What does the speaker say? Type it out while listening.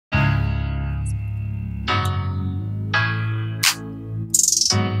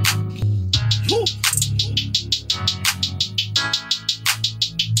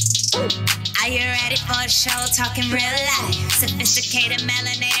Are you ready for a show? Talking real life. Sophisticated,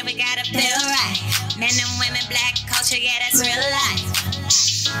 melanated, we gotta feel right. Men and women, black culture, yeah, that's real life.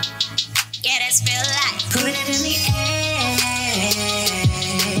 Yeah, that's real life. Put it in the air.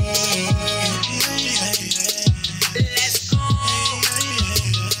 Let's go.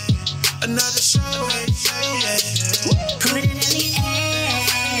 Another show. Put it in the air.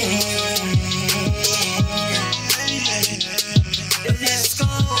 Let's go.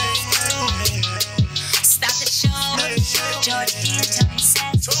 Stop the show. George D.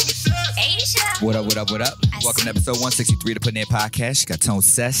 Tony says. Asia. What up, what up, what up? Welcome to episode 163 of the Putting In Podcast. You got Tone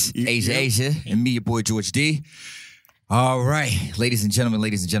Sess, Asia, and me, your boy George D. All right, ladies and gentlemen.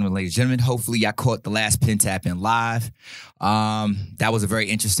 Hopefully y'all caught the last Pintap in live. That was a very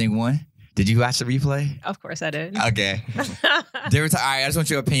interesting one. Did you watch the replay? Of course I did. Okay. All right, I just want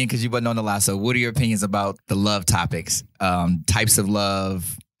your opinion because you wasn't on the live. So what are your opinions about the love topics? Types of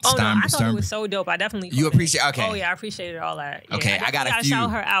love? Oh, no, I thought it was so dope. I definitely You appreciate okay. Oh, yeah, I appreciated all that. Yeah, okay, I got a few.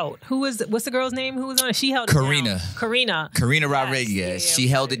 Shout her out. What's the girl's name who was on it? She held it Karina. down. Karina Rodriguez. Yeah, she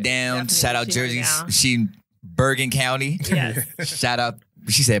held it down. Shout out Jersey. She Bergen County. Yes. Shout out.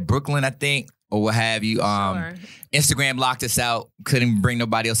 She said Brooklyn, I think, or what have you. Sure. Instagram locked us out. Couldn't bring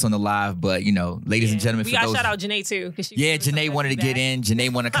nobody else on the live, but you know, ladies and gentlemen, we got shout out Janae too. Janae wanted to get in.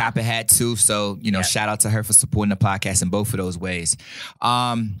 Janae wanted a cop a hat too. So shout out to her for supporting the podcast in both of those ways.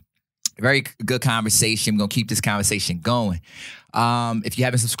 Very good conversation. We're going to keep this conversation going. If you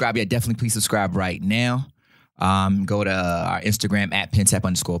haven't subscribed yet, definitely please subscribe right now. Go to our Instagram at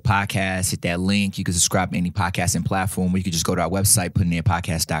Pintap_podcast. Hit that link. You can subscribe to any podcasting platform, or you can just go to our website,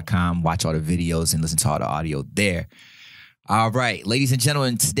 puttinginpodcast.com, watch all the videos and listen to all the audio there. All right, ladies and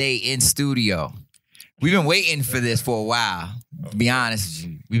gentlemen, today in studio. We've been waiting for this for a while. To be honest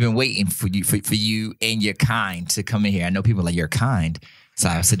with you, we've been waiting for you and your kind to come in here. I know people are like, you're kind. So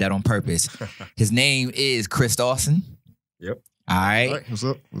I said that on purpose. His name is Chris Dawson. Yep. All right. What's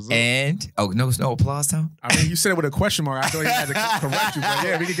up? And no applause, Tom. I mean, you said it with a question mark. I thought you had to correct you, but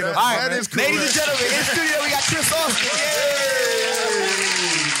yeah, we can get up. All right, ladies and gentlemen, in studio we got Chris Dawson. Yay!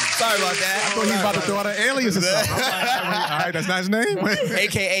 Sorry about that. I thought he was about to throw out an alias or something. All right, that's not his name.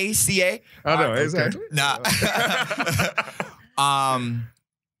 AKA CA. I know exactly. Nah.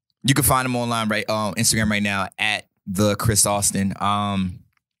 You can find him online on Instagram right now at the Chris Austin.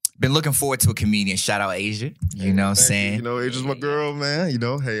 Been looking forward to a comedian. Shout out Asia. You know what I'm saying? You know, Asia's my girl, man. You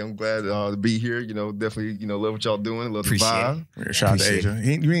know, hey, I'm glad to be here. You know, definitely, love what y'all doing. Love the vibe. Shout out to Asia.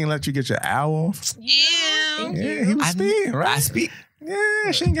 You ain't let you get your owl off? Yeah. Yeah, he was speaking, right? I speak. Yeah,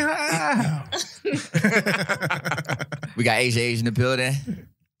 she ain't got her owl. We got Asia in the building.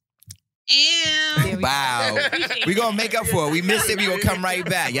 Ew. Wow. We're going to make up for it. We missed it. We're going to come right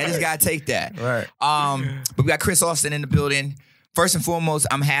back. Y'all just got to take that. Right. But we got Chris Austin in the building. First and foremost,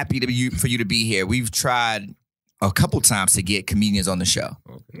 I'm happy for you to be here. We've tried a couple times to get comedians on the show.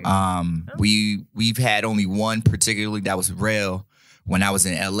 Okay. We've had only one particularly that was real when I was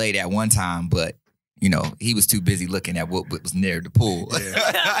in LA that one time, but he was too busy looking at what was near the pool. Yeah.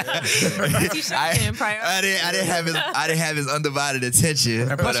 I didn't have his undivided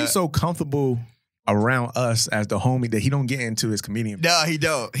attention. And plus, he's so comfortable around us as the homie that he don't get into his comedian. No, he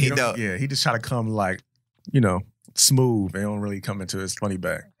don't. He don't. Yeah, he just try to come like, smooth. They don't really come into his funny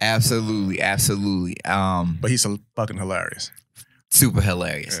bag. Absolutely. But he's so fucking hilarious. Super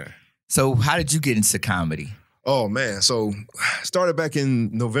hilarious. Yeah. So how did you get into comedy? Oh, man. So started back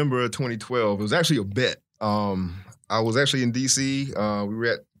in November of 2012. It was actually a bet. I was actually in D.C. We were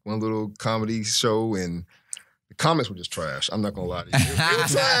at one little comedy show, and the comments were just trash. I'm not going to lie to you. They were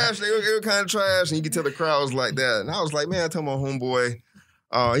trash. They were kind of trash, and you could tell the crowd was like that. And I was like, man, I told my homeboy,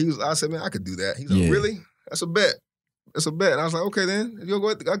 I said, man, I could do that. He's like, really? That's a bet. That's a bet. And I was like, okay, then.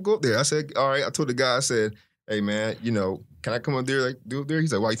 I go up there. I said, all right. I told the guy, I said, hey, man, can I come up there, do up there?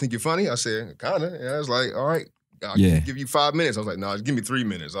 He's like, why, you think you're funny? I said, kind of. And I was like, all right. I'll give you 5 minutes. I was like, no, just give me 3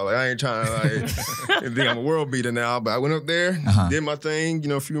 minutes. I was like, I ain't trying to think I'm a world beater now. But I went up there, did my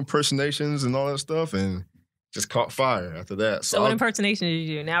thing, a few impersonations and all that stuff, and just caught fire after that. So what impersonation did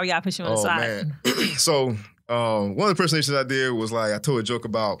you do? Now we got to put you on the side. Man. So one of the impersonations I did was like, I told a joke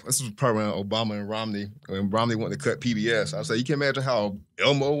about, this was probably around Obama and Romney, when Romney wanted to cut PBS. I was like, you can imagine how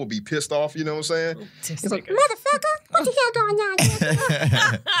Elmo would be pissed off, you know what I'm saying? He's like, motherfucker, what the hell going on?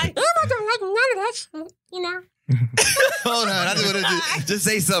 Elmo don't like none of that shit, Hold on, I just want to just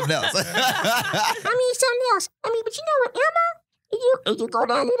say something else. Something else. But you know what, Elmo? You go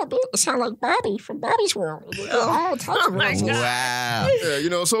down a little bit, it sounds like Bobby from Bobby's World. All types of worlds. Wow.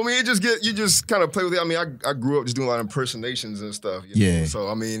 Yeah, so you just kind of play with it. I mean, I grew up just doing a lot of impersonations and stuff. Yeah.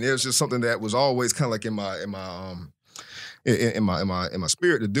 So it was just something that was always kind of like in my in my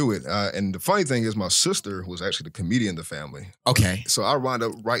spirit to do it. And the funny thing is, my sister was actually the comedian in the family. Okay. So I wound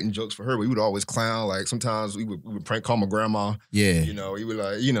up writing jokes for her. We would always clown. Like sometimes we would prank call my grandma. Yeah. You know, we would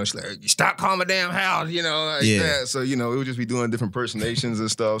like, you know, she's like, stop calling my damn house. You know, like that. So you know, it would just be doing different impersonations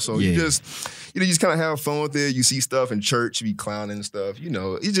and stuff. So you just kind of have fun with it. You see stuff in church, you be clowning and stuff. You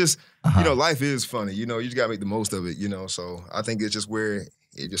know, you just you know, life is funny. You know, you just gotta make the most of it. You know, so I think it's just where.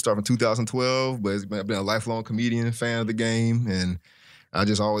 It just started from 2012, but I've been a lifelong comedian, fan of the game, and I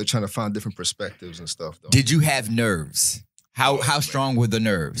just always trying to find different perspectives and stuff. Though. Did you have nerves? How strong were the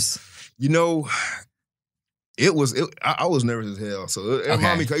nerves? You know, I was nervous as hell. So it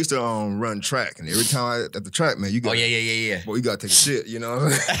reminded me, 'cause I used to run track, and every time at the track, man, you got yeah. Boy, you gotta take a shit, you know.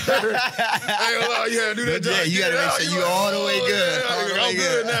 I ain't gonna lie, you gotta do that. Yeah, you gotta make sure you all the way good. I'm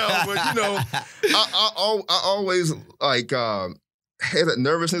good now, but you know, I always like. Had that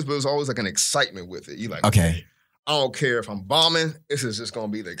nervousness, but it was always like an excitement with it. You like, okay, I don't care if I'm bombing. This is just gonna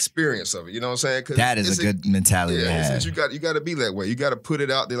be the experience of it. You know what I'm saying? That is a good mentality. Yeah, you got to be that way. You got to put it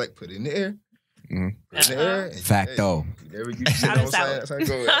out there, like put it in the air. Put it in the air. Facto. You know what I'm saying? That's how I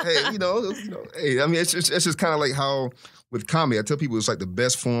go. Hey, you know. Hey, I mean, it's just kind of like how with comedy, I tell people it's like the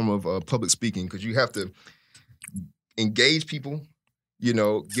best form of public speaking because you have to engage people. You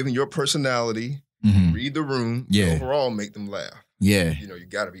know, given your personality, read the room, overall make them laugh. Yeah. You know, you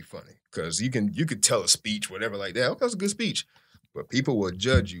got to be funny because you could tell a speech, whatever like that. Oh, that's a good speech. But people will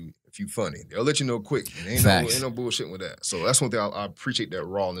judge you if you funny. They'll let you know quick. And ain't no bullshit with that. So that's one thing I appreciate that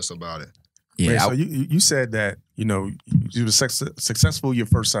rawness about it. Yeah. Wait, so you said that, you know, you were successful your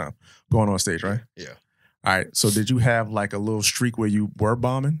first time going on stage, right? Yeah. All right. So did you have like a little streak where you were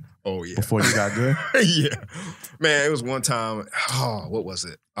bombing? Oh, yeah. Before you got good? Yeah. Man, it was one time. Oh, what was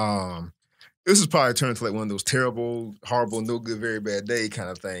it? This is probably turned to like one of those terrible, horrible, no good, very bad day kind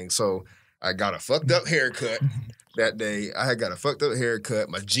of thing. So I got a fucked up haircut that day. I had got a fucked up haircut.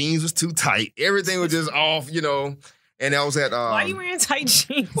 My jeans was too tight. Everything was just off, you know. And I was at why are you wearing tight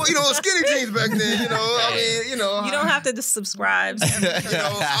jeans? Well, you know, skinny jeans back then. You know, I mean, you know, you don't have to subscribe. To you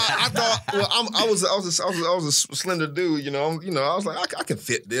know, I thought. Well, I was a slender dude. You know, I was like, I can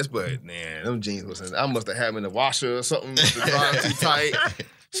fit this, but man, them jeans was. I must have had them in the washer or something. Must have dried too tight.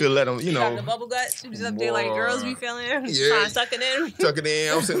 Should let them, you know. Got the bubble guts. You just up there like girls be feeling. Trying to tuck it in. Tuck it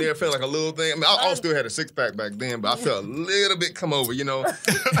in. I'm sitting there feeling like a little thing. I mean, I still had a six pack back then, but I felt a little bit come over, you know.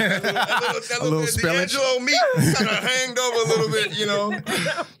 that little spillage. The Angelo meat kind of hanged over a little bit, you know.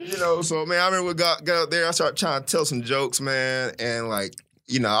 You know, so man, I remember we got out there. I started trying to tell some jokes, man, and like,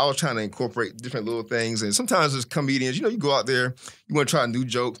 you know, I was trying to incorporate different little things. And sometimes as comedians, you know, you go out there, you want to try new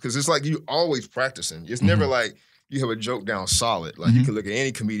jokes because it's like you always practicing. It's never like you have a joke down solid. Like you can look at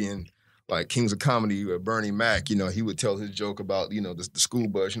any comedian, like Kings of Comedy, Bernie Mac, you know, he would tell his joke about, you know, the school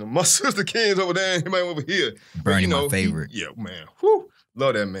bus. You know, my sister Ken's over there and anybody over here. Bernie, you know, my favorite. Yeah, man. Whew,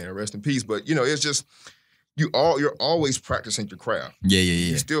 love that man. Rest in peace. But, you know, it's just, you're always practicing your craft. Yeah.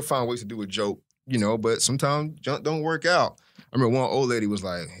 You still find ways to do a joke, you know, but sometimes junk don't work out. I remember one old lady was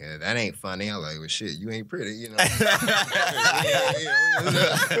like, yeah, that ain't funny. I was like, well, shit, you ain't pretty, you know.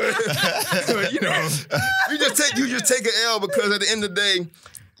 You know, you just take an L because at the end of the day,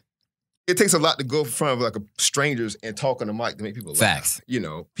 it takes a lot to go in front of like strangers and talk on the mic to make people laugh. Facts. You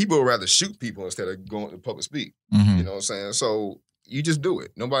know, people would rather shoot people instead of going to public speak. You know what I'm saying? So you just do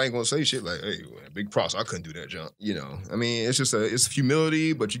it. Nobody ain't gonna say shit like, hey, big props, I couldn't do that jump. You know, I mean, it's just it's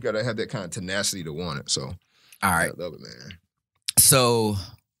humility, but you gotta have that kind of tenacity to want it. So, all right, I love it, man. So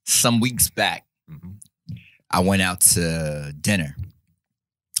some weeks back, I went out to dinner,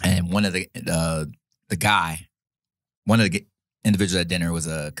 and one of the individuals at dinner was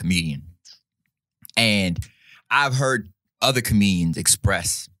a comedian, and I've heard other comedians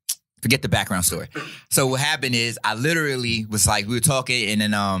express. Forget the background story. So what happened is I literally was like, we were talking, and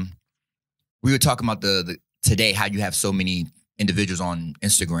then we were talking about the today how you have so many individuals on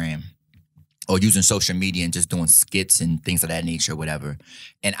Instagram or using social media and just doing skits and things of that nature or whatever.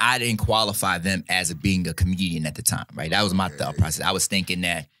 And I didn't qualify them as being a comedian at the time, right? That was my thought process. I was thinking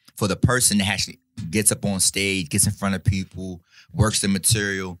that for the person that actually gets up on stage, gets in front of people, works the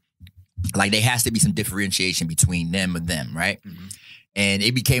material, like there has to be some differentiation between them and them, right? And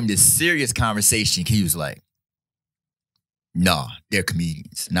it became this serious conversation. He was like, nah, they're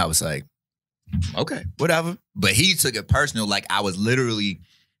comedians. And I was like, okay, whatever. But he took it personal, like I was literally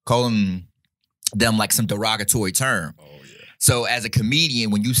calling them like some derogatory term. Oh, yeah. So as a comedian,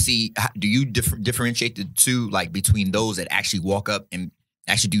 when you see, do you differentiate the two, like between those that actually walk up and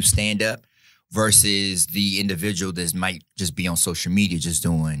actually do stand up versus the individual that might just be on social media just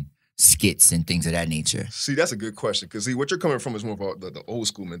doing skits and things of that nature? See, that's a good question because see, what you're coming from is more about the old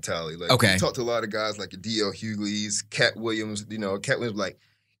school mentality. Like, Okay. you talk to a lot of guys like D.L. Hughley's, Cat Williams. Cat Williams like,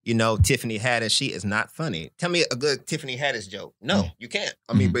 Tiffany Haddish, she is not funny. Tell me a good Tiffany Haddish joke. No, you can't.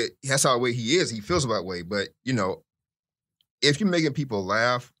 I mean, but that's how the way he is. He feels that way. But if you're making people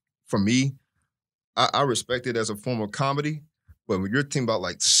laugh, for me, I respect it as a form of comedy. But when you're thinking about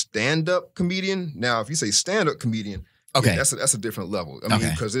like stand-up comedian, now if you say stand-up comedian, Okay. yeah, that's a different level. I mean,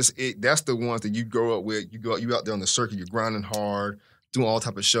 because that's the ones that you grow up with. You out there on the circuit, you're grinding hard, doing all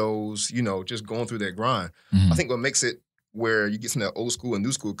type of shows, just going through that grind. I think what makes it where you get some of that old school and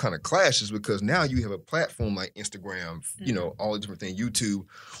new school kind of clashes because now you have a platform like Instagram, all the different things, YouTube,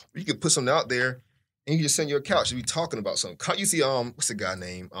 where you can put something out there and you just send your couch and be talking about something. You see, what's the guy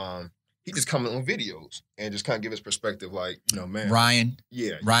name? He just comment on videos and just kind of give his perspective, like, man. Ryan?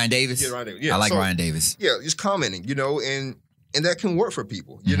 Yeah. Ryan Davis? Yeah, Ryan Davis. Yeah. I like Ryan Davis. Yeah, just commenting, and that can work for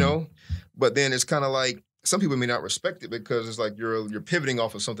people, But then it's kind of like, some people may not respect it because it's like you're pivoting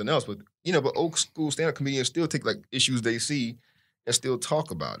off of something else. But, but old school stand-up comedians still take like issues they see and still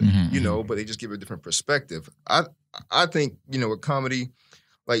talk about it, but they just give a different perspective. I think, with comedy,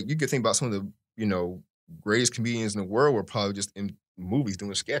 like you could think about some of the, greatest comedians in the world were probably just in movies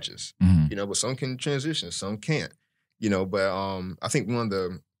doing sketches, but some can transition, some can't, but I think one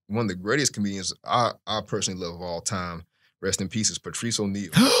of the greatest comedians I personally love of all time, rest in peace, is Patrice O'Neal.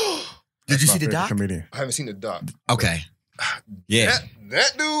 Did you see the doc? Comedian. I haven't seen the doc. Okay. Yeah.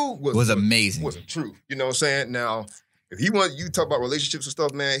 That dude was amazing. Was a truth. You know what I'm saying? Now, if he wanted you to talk about relationships and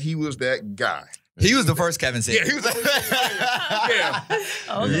stuff, man, he was that guy. He was the first Kevin Samuels. Yeah, he was the first. Yeah.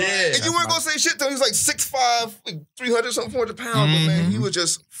 Yeah. And you weren't going to say shit to him. He was like 6'5", like 300 something, 400 pounds. But man, he was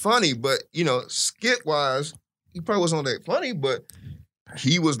just funny. But, skit-wise, he probably wasn't all that funny, but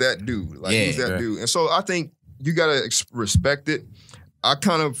he was that dude. Like, he was that dude. And so I think you got to respect it. I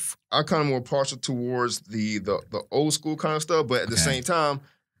kind of more partial towards the old school kind of stuff, but at the same time,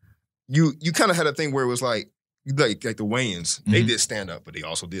 you kind of had a thing where it was like the Wayans, they did stand up, but they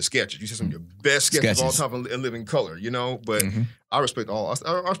also did sketches. You said some of your best sketches of all time in living color, But I respect all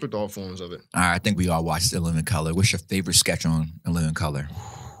forms of it. All right, I think we all watched In Living Color. What's your favorite sketch on In Living Color?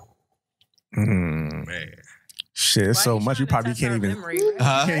 Man. Shit, it's so much you probably can't even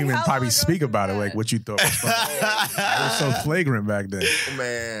probably speak about it, like what you thought was funny. It was so flagrant back then. Oh,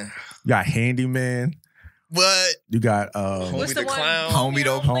 man. You got Handyman. What? You got Homie the Clown. Homie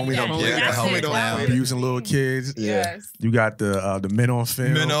the Clown. Abusing little kids. Yeah. You got the Men on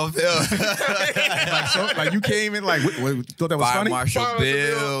Film. Men on Film. like you came in like, what thought that was Fire funny? Marshal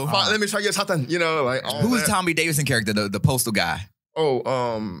Bill. Let me try to get something, like all Who was that. Tommy Davidson character, the postal guy?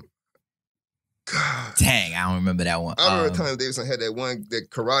 Oh, God. Dang, I don't remember that one. I remember Tommy Davidson had that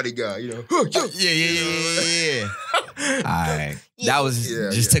karate guy, Yeah. All right. That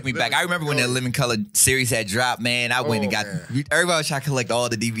was took me back. I remember when that Living Color series had dropped, man. I went and got everybody was trying to collect all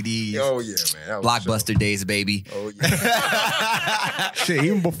the DVDs. Oh yeah, man. Blockbuster days, baby. Oh yeah. Shit,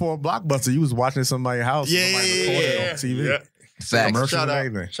 even before Blockbuster, you was watching somebody's house. Somebody recorded it on TV. Yeah. Facts. Shout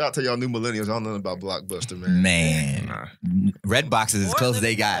out to y'all new millennials. I don't know about Blockbuster, man. Man. Red Box is as close as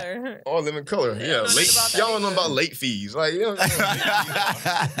they got. All Living Color. Yeah. Y'all don't know about late fees. Like,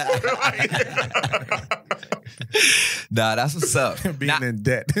 Nah, that's what's up. Being in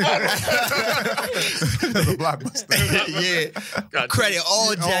debt. Blockbuster. Yeah. Credit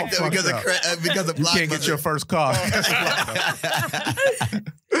all jacked up because of Blockbuster. You can't get your first car.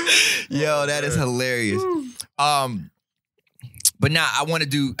 Yo, that is hilarious. But now I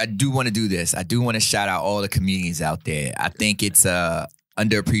do want to do this. I do want to shout out all the comedians out there. I think it's a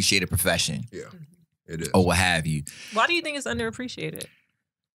underappreciated profession. Yeah, it is. Or what have you. Why do you think it's underappreciated?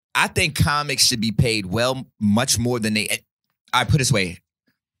 I think comics should be paid much more than I put it this way.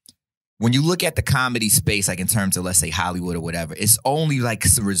 When you look at the comedy space, like in terms of, let's say, Hollywood or whatever, it's only like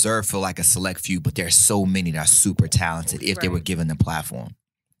reserved for like a select few, but there's so many that are super talented if they were given the platform.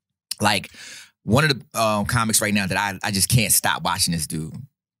 Like, one of the comics right now that I just can't stop watching this dude,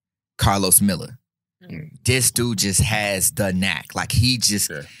 Carlos Miller. This dude just has the knack. Like, he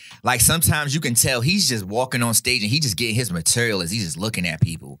just, like, sometimes you can tell he's just walking on stage and he just getting his material as he's just looking at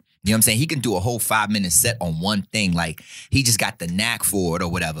people. You know what I'm saying? He can do a whole 5-minute set on one thing. Like, he just got the knack for it or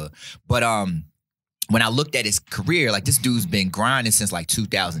whatever. But when I looked at his career, like, this dude's been grinding since like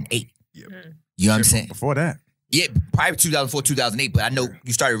 2008. Yep. You know what I'm saying? Before that. Yeah, probably 2004, 2008. But I know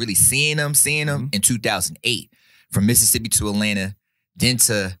you started really seeing him in 2008. From Mississippi to Atlanta, then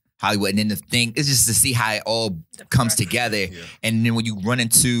to Hollywood. And then the thing is just to see how it all comes together. Yeah. And then when you run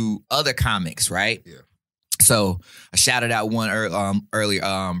into other comics, right? Yeah. So I shouted out one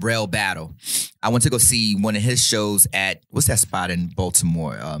earlier, Rail Battle. I went to go see one of his shows at, what's that spot in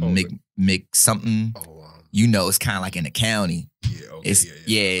Baltimore? Mick something. You know, it's kind of like in the county. Yeah, okay,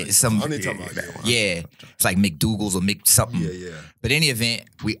 it's some. I need to talk about that. Yeah, it's like McDougal's or Mick something. Yeah. But in any event,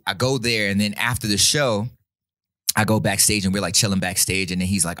 I go there, and then after the show, I go backstage, and we're like chilling backstage, and then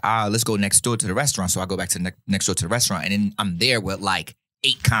he's like, let's go next door to the restaurant. So I go back to next door to the restaurant, and then I'm there with like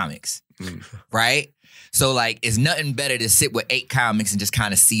 8 comics, right? So like, it's nothing better to sit with 8 comics and just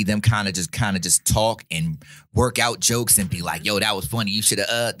kind of see them kind of just talk and work out jokes and be like, yo, that was funny. You should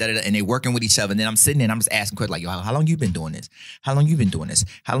have, and they working with each other. And then I'm sitting there and I'm just asking questions like, yo, how long you been doing this? How long you been doing this?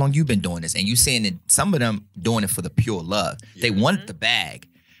 How long you been doing this? And you saying that some of them doing it for the pure love. Yeah. They want the bag,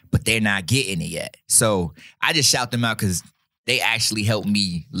 but they're not getting it yet. So I just shout them out because they actually helped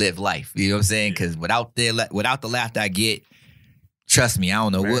me live life. You know what I'm saying? Because without the laughter I get, trust me, I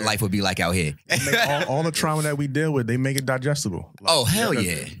don't know what life would be like out here. all the trauma that we deal with, they make it digestible. Like, hell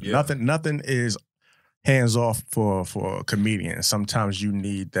yeah. Nothing is hands off for a comedian. Sometimes you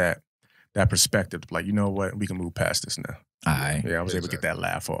need that perspective. Like, you know what? We can move past this now. All right. Yeah, I was able to get that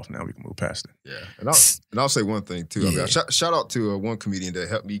laugh off. Now we can move past it. Yeah. And I'll say one thing, too. Yeah. I mean, shout out to one comedian that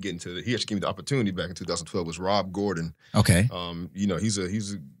helped me get into he actually gave me the opportunity back in 2012 was Rob Gordon. Okay. You know, he's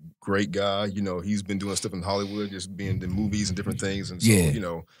a great guy. You know, he's been doing stuff in Hollywood, just being in movies and different things. And so, you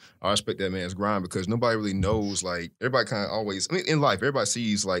know, I respect that man's grind because nobody really knows, like, everybody kind of always, I mean, in life, everybody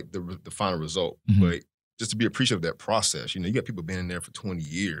sees, like, the final result. Mm-hmm. But just to be appreciative of that process, you know, you got people been in there for 20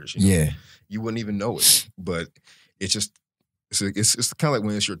 years. You know, you wouldn't even know it. But it's just, it's kind of like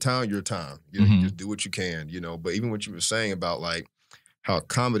when it's your time. You know, you just do what you can, you know. But even what you were saying about, like, how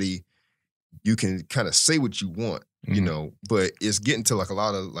comedy, you can kind of say what you want. You know, but it's getting to like a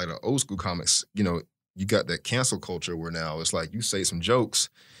lot of like the old school comics, you know, you got that cancel culture where now it's like you say some jokes,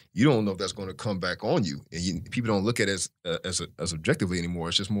 you don't know if that's going to come back on you. And people don't look at it as objectively anymore.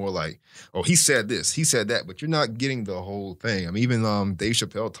 It's just more like, oh, he said this, he said that, but you're not getting the whole thing. I mean, even Dave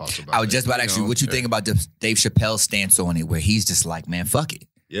Chappelle talks about it. I was just about to ask you what you think about Dave Chappelle's stance on it, where he's just like, man, fuck it.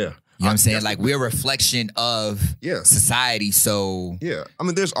 Yeah. You know what I'm saying? Like, we're a reflection of society, so... Yeah. I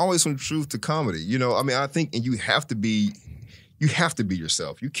mean, there's always some truth to comedy. You know, I mean, I think, and you have to be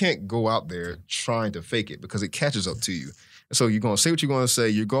yourself. You can't go out there trying to fake it because it catches up to you. And so you're going to say what you're going to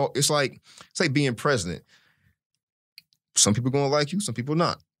say. It's like being president. Some people are going to like you, some people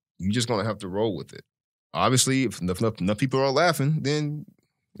not. You're just going to have to roll with it. Obviously, if enough people are laughing, then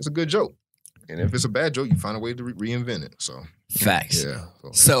it's a good joke. And if it's a bad joke, you find a way to reinvent it. So... Facts. Yeah.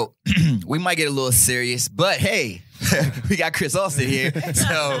 So we might get a little serious, but hey, we got Chris Austin here,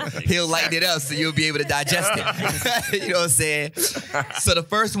 so he'll lighten it up so you'll be able to digest it. You know what I'm saying? So the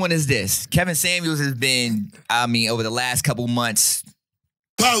first one is this. Kevin Samuels has been, over the last couple months,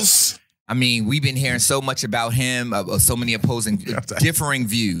 close. We've been hearing so much about him, so many opposing, differing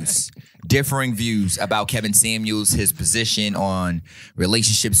views about Kevin Samuels, his position on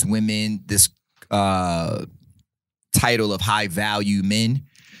relationships, women, this title of high value men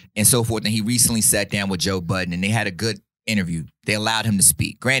and so forth. And he recently sat down with Joe Budden and they had a good interview. They allowed him to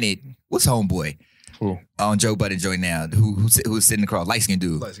speak. Granted, what's homeboy on Joe Budden joint now? Who's sitting across? Light-skinned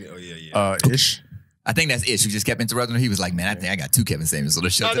dude. Oh, yeah. Ish. I think that's Ish who just kept interrupting him. He was like, man, I think I got 2 Kevin Samuels on the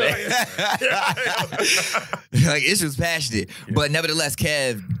show today. Like, Ish was passionate. But nevertheless,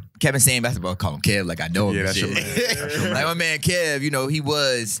 Kevin Samuels, I call him Kev like I know him. Yeah, that's your man. Like my man Kev, you know,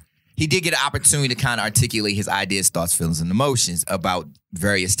 he did get an opportunity to kind of articulate his ideas, thoughts, feelings, and emotions about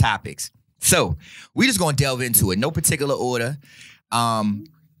various topics. So we're just going to delve into it. No particular order.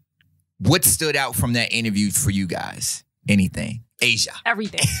 What stood out from that interview for you guys? Anything? Asia.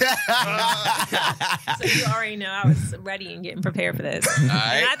 Everything. So you already know I was ready and getting prepared for this. All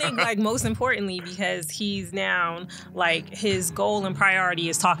right. And I think, like, most importantly, because he's now, like, his goal and priority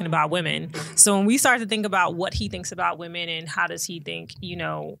is talking about women. So when we start to think about what he thinks about women and how does he think, you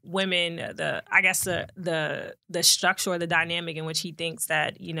know, women, the structure or the dynamic in which he thinks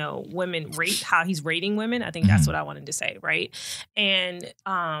that, you know, women rate, how he's rating women, I think that's what I wanted to say, right? And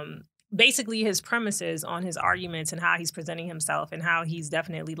basically his premises on his arguments and how he's presenting himself and how he's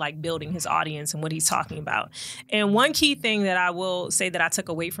definitely like building his audience and what he's talking about. And one key thing that I will say that I took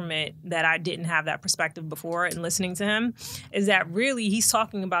away from it that I didn't have that perspective before in listening to him is that really he's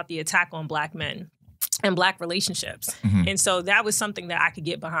talking about the attack on Black men and Black relationships. And so that was something that I could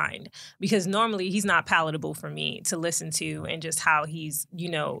get behind because normally he's not palatable for me to listen to and just how he's, you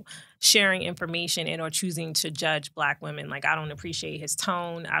know, sharing information and or choosing to judge Black women. Like, I don't appreciate his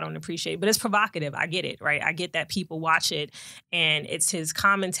tone. I don't appreciate, but it's provocative. I get it, right? I get that people watch it and his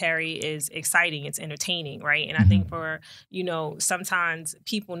commentary is exciting. It's entertaining, right? And I think for, sometimes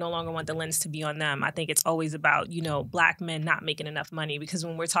people no longer want the lens to be on them. I think it's always about, Black men not making enough money, because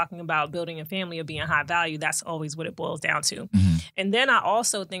when we're talking about building a family or being high value, that's always what it boils down to. And then I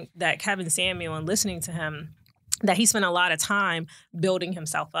also think that Kevin Samuel, and listening to him, that he spent a lot of time building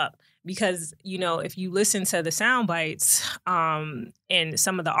himself up. Because, if you listen to the sound bites and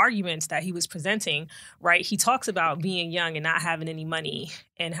some of the arguments that he was presenting, right, he talks about being young and not having any money,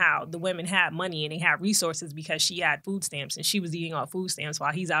 and how the women had money and they had resources because she had food stamps and she was eating off food stamps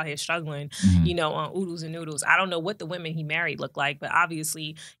while he's out here struggling, on oodles and noodles. I don't know what the women he married looked like, but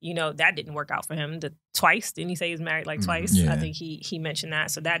obviously, that didn't work out for him. Twice, didn't he say he was married like twice? Yeah. I think he mentioned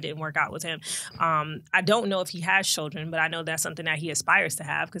that. So that didn't work out with him. I don't know if he has children, but I know that's something that he aspires to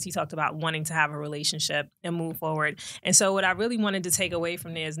have, because he talked about wanting to have a relationship and move forward. And so what I really wanted to take away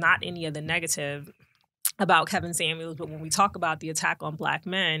from there is not any of the negative about Kevin Samuels, but when we talk about the attack on Black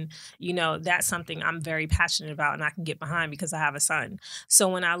men, that's something I'm very passionate about and I can get behind because I have a son. So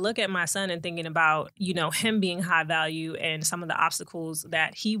when I look at my son and thinking about, him being high value and some of the obstacles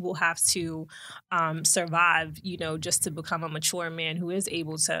that he will have to survive, just to become a mature man who is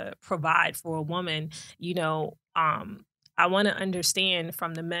able to provide for a woman, I want to understand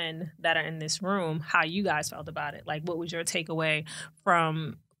from the men that are in this room how you guys felt about it. Like, what was your takeaway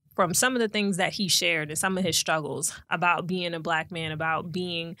from some of the things that he shared and some of his struggles about being a Black man, about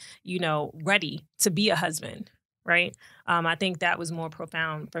being, ready to be a husband, right? I think that was more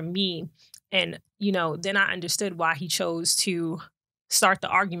profound for me. And, then I understood why he chose to start the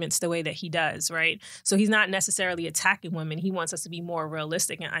arguments the way that he does, right? So he's not necessarily attacking women. He wants us to be more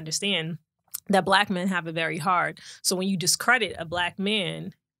realistic and understand that Black men have it very hard. So when you discredit a Black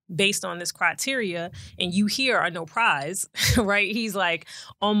man based on this criteria, and you here are no prize, right? He's like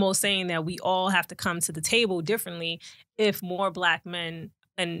almost saying that we all have to come to the table differently if more Black men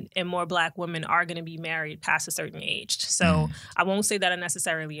and more Black women are going to be married past a certain age. So I won't say that I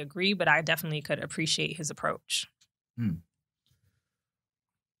necessarily agree, but I definitely could appreciate his approach.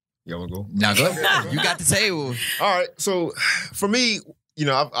 Y'all want to go? Now go ahead. You got the table. All right. So for me,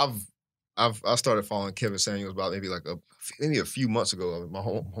 I started following Kevin Samuels about maybe a few months ago. My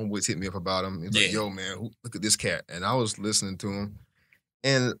homeboys hit me up about him. He's like, "Yo, man, look at this cat." And I was listening to him,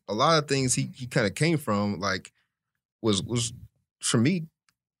 and a lot of things he kind of came from was for me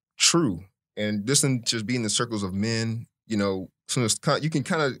true. And just being in the circles of men, so you can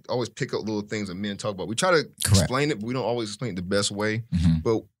kind of always pick up little things that men talk about. We try to explain it, but we don't always explain it the best way.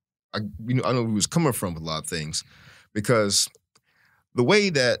 But I know where he was coming from with a lot of things, because the way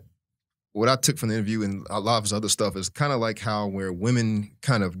that what I took from the interview and a lot of his other stuff is kind of like how where women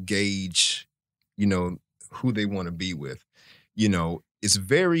kind of gauge, who they want to be with. It's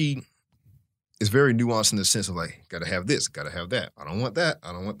very nuanced in the sense of gotta have this, gotta have that. I don't want that.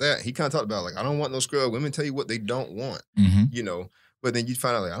 I don't want that. He kind of talked about I don't want no scrub. Women tell you what they don't want, but then you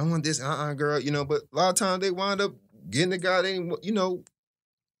find out I don't want this, girl, but a lot of times they wind up getting the guy they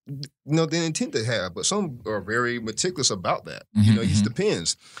they intend to have. But some are very meticulous about that. It just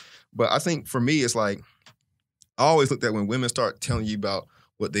depends. But I think for me, it's I always looked at when women start telling you about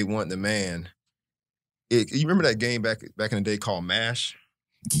what they want in a man. You remember that game back in the day called MASH?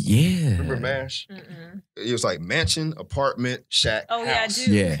 Yeah. Remember MASH? Mm-mm. It was apartment, shack, house.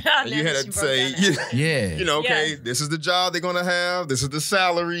 Yeah, I do. Yeah. You had to say, okay, this is the job they're going to have. This is the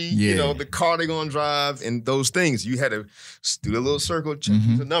salary, the car they're going to drive, and those things. You had to do a little circle, check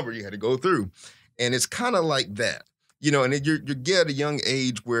the number you had to go through. And it's kind of like that. And you get at a young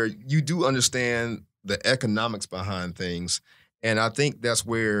age where you do understand the economics behind things. And I think that's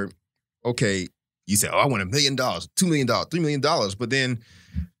where, okay, you say, I want $1 million, $2 million, $3 million. But then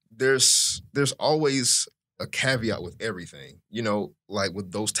there's always a caveat with everything,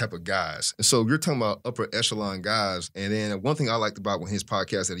 with those type of guys. And so you're talking about upper echelon guys. And then one thing I liked about his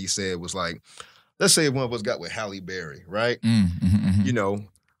podcast that he said was let's say one of us got with Halle Berry, right?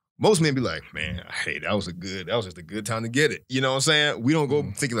 Most men be like, man, hey, that was just a good time to get it. You know what I'm saying? We don't go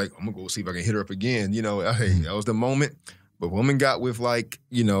thinking I'm going to go see if I can hit her up again. Hey, that was the moment. But women got with I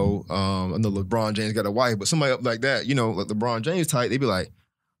know LeBron James got a wife, but somebody up like that, like LeBron James type, they be like,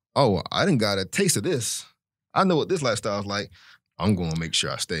 oh, I done got a taste of this. I know what this lifestyle is like. I'm going to make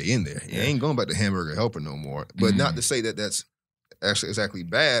sure I stay in there. I ain't going back to hamburger helper no more. But not to say that that's actually exactly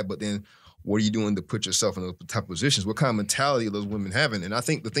bad, but then what are you doing to put yourself in those type of positions? What kind of mentality are those women having? And I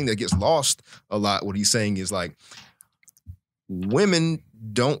think the thing that gets lost a lot, what he's saying is women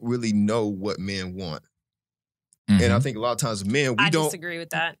don't really know what men want. And I think a lot of times men, we I don't disagree with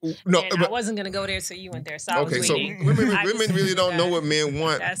that. No, And I wasn't going to go there, so you went there. So I was okay, so waiting. women I disagree really with don't know that. what men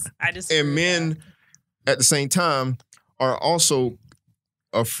want, I disagree and with men at the same time are also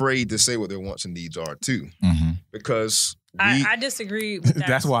afraid to say what their wants and needs are too, because I disagree with that.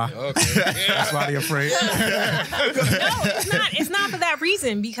 That's why. Okay. That's why they're afraid. No, it's not for that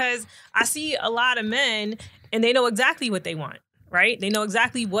reason, because I see a lot of men and they know exactly what they want, right? They know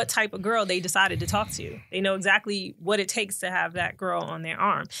exactly what type of girl they decided to talk to. They know exactly what it takes to have that girl on their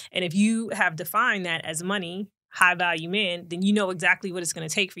arm. And if you have defined that as money, high value men, then you know exactly what it's going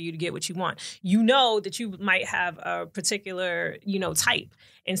to take for you to get what you want. You know that you might have a particular, type.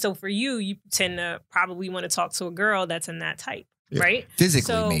 And so for you, you tend to probably want to talk to a girl that's in that type, right?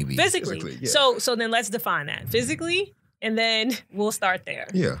 Physically, maybe. Physically. Yeah. So then let's define that. Physically, and then we'll start there.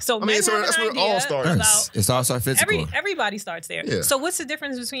 Yeah. So I mean, men so have that's an where it all idea starts. about- It's also physical. Everybody starts there. Yeah. So what's the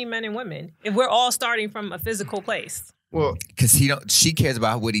difference between men and women if we're all starting from a physical place? Well, Because she cares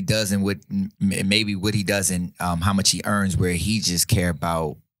about what he does and maybe what he does and how much he earns, where he just care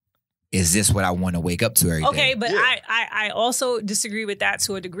about, is this what I want to wake up to every day? Okay, but Yeah. I also disagree with that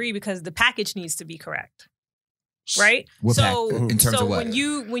to a degree, because the package needs to be correct. Right? What so in terms so of what?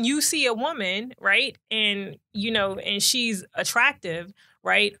 when you see a woman, right, and and she's attractive,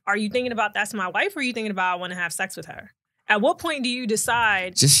 right, are you thinking about that's my wife, or are you thinking about I want to have sex with her? At what point do you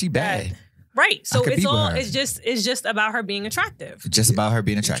decide Just she bad. that- Right. So could it's be with all her. it's just about her being attractive. Just about her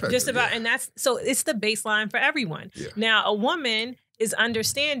being attractive. Just about, and that's so it's the baseline for everyone. Yeah. Now, a woman is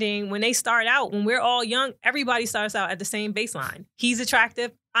understanding when they start out, when we're all young, everybody starts out at the same baseline. He's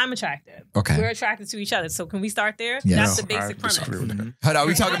attractive, I'm attractive. Okay. We're attracted to each other. So can we start there? Yes. That's the basic I disagree premise. with that. Hold on,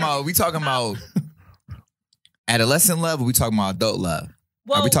 we talking about adolescent love, or we talking about adult love?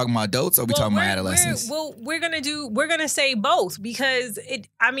 Are we talking about adults, or are we talking about adolescents? We're gonna say both, because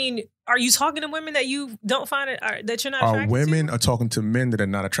are you talking to women that you don't find it that you're not Are attracted women to? are talking to men that are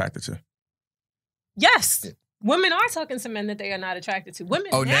not attracted to? Yes. Women are talking to men that they are not attracted to. Women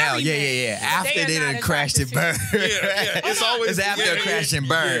Oh, now, marry yeah. men that After are they not done crashed and attracted to. burned. It's always after a crash and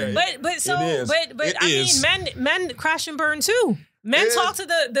burn. But so It is. but It I is. mean men crash and burn too. Men Yeah. talk to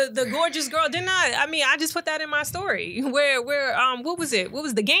the gorgeous girl, didn't I? I mean, I just put that in my story. Where what was it? What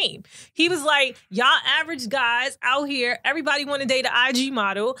was the game? He was like, y'all average guys out here, everybody want to date an IG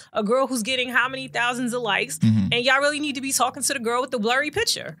model, a girl who's getting how many thousands of likes, and y'all really need to be talking to the girl with the blurry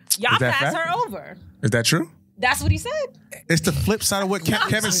picture. Y'all Is that pass fact? her over. Is that true? That's what he said. It's the flip side of what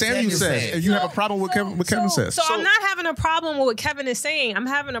Kevin Samuels says. said. If you have a problem with what Kevin says. So I'm not having a problem with what Kevin is saying. I'm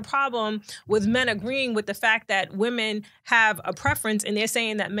having a problem with men agreeing with the fact that women have a preference, and they're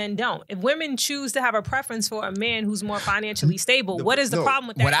saying that men don't. If women choose to have a preference for a man who's more financially stable, what is the no. problem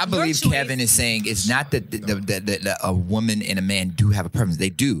with that? What I Your believe choice- Kevin is saying is not that a woman and a man do have a preference.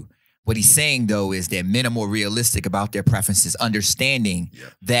 They do. What he's saying, though, is that men are more realistic about their preferences, understanding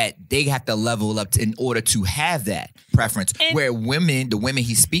that they have to level up in order to have that preference. And- Where women, the women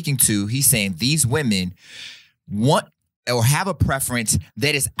he's speaking to, he's saying these women want or have a preference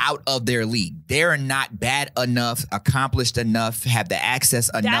that is out of their league. They're not bad enough, accomplished enough, have the access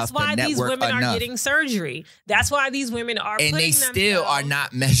enough, That's why the these network women enough. are getting surgery. That's why these women are And they putting still are themselves-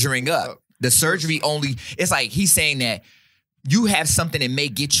 not measuring up. The surgery only, it's like he's saying that you have something that may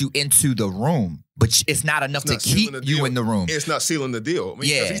get you into the room, but it's not enough to not sealing keep the you deal. in the room. It's not sealing the deal. I mean, 'cause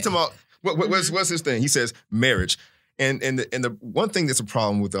Yeah. he's talking about what's his thing? He says marriage, and the one thing that's a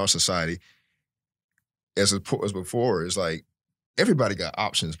problem with our society, as before, is like everybody got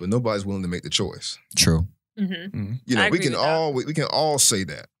options, but nobody's willing to make the choice. True. Mhm. You know, I we agree can with that. all we can all say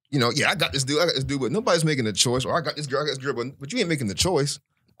that. You know, yeah, I got this dude, but nobody's making the choice. Or I got this girl, but you ain't making the choice.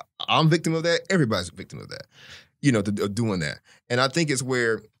 I'm victim of that. Everybody's a victim of that. You know, of doing that. And I think it's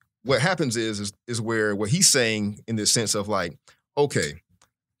where what happens is where what he's saying in the sense of like, okay,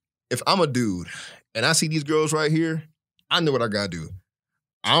 if I'm a dude and I see these girls right here, I know what I gotta do.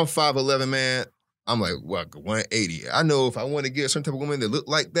 I'm 5'11", man. I'm like, what, 180. I know if I want to get a certain type of woman that look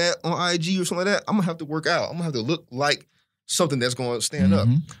like that on IG or something like that, I'm gonna have to work out. I'm gonna have to look like something that's gonna stand up.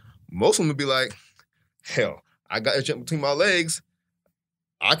 Mhm. Most women be like, hell, I got to jump between my legs.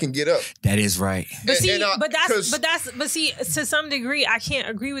 I can get up. That is right. But see, And, but see, to some degree, I can't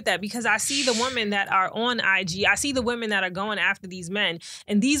agree with that, because I see the women that are on IG. I see the women that are going after these men,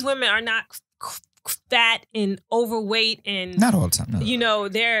 and these women are not fat and overweight and Not all the time. No. you know,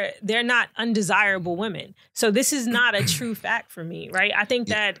 they're not undesirable women. So this is not a true fact for me, right? I think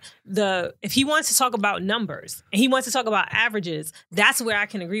that if he wants to talk about numbers and he wants to talk about averages, that's where I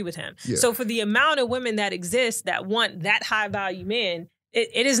can agree with him. Yeah. So for the amount of women that exist that want that high value men,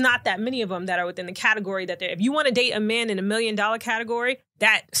 it is not that many of them that are within the category that if you want to date a man in $1 million category,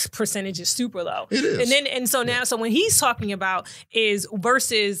 that percentage is super low. It is. So when he's talking about is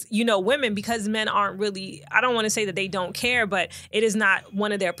versus, women, because men aren't really, I don't want to say that they don't care, but it is not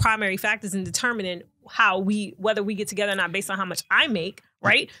one of their primary factors in determining whether we get together or not based on how much I make.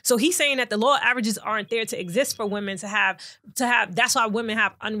 Right. So he's saying that the law averages aren't there to exist for women to have. That's why women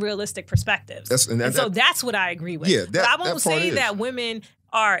have unrealistic perspectives. So that's what I agree with. Yeah, but I won't say that women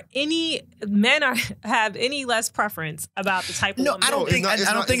have any less preference about the type of woman. I don't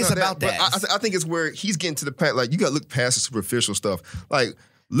think it's about that. I think it's where he's getting to the point. Like, you got to look past the superficial stuff. Like,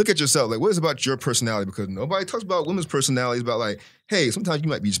 look at yourself. Like, what is it about your personality? Because nobody talks about women's personalities. About like, hey, sometimes you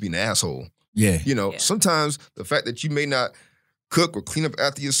might be just being an asshole. Yeah. Sometimes the fact that you may not cook or clean up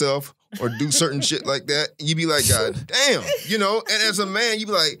after yourself or do certain shit like that, you be like, God damn, and as a man, you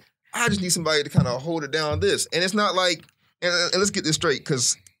be like, I just need somebody to kind of hold it down this. And it's not like, and let's get this straight,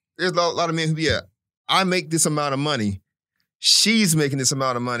 because there's a lot of men who be I make this amount of money, she's making this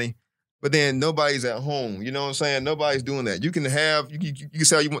amount of money, but then nobody's at home. You know what I'm saying? Nobody's doing that. You can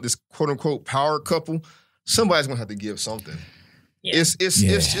say you want this quote unquote power couple. Somebody's gonna have to give something. Yeah. It's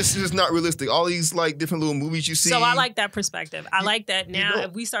just not realistic. All these like different little movies you see. So I like that perspective. I like that now.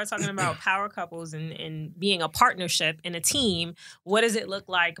 If we start talking about power couples and being a partnership and a team, what does it look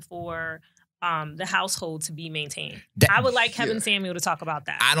like for the household to be maintained? I would like Kevin Samuel to talk about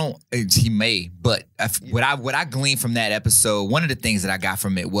that. He may, but what I gleaned from that episode, one of the things that I got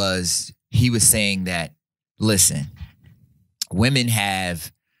from it was he was saying that, listen, women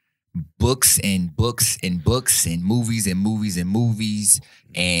have books and books and books and movies and movies and movies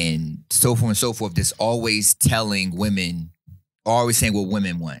and so forth and so forth. That's always telling women, always saying what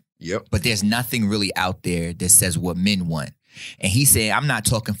women want. Yep. But there's nothing really out there that says what men want. And he said, I'm not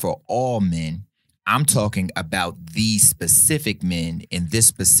talking for all men. I'm talking about these specific men in this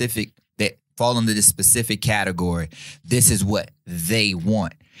specific, that fall under this specific category. This is what they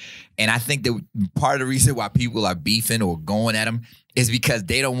want. And I think that part of the reason why people are beefing or going at them is because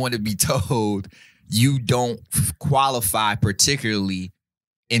they don't want to be told you don't qualify particularly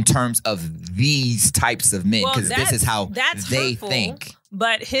in terms of these types of men, because this is how they think.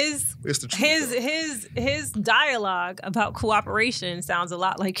 But his dialogue about cooperation sounds a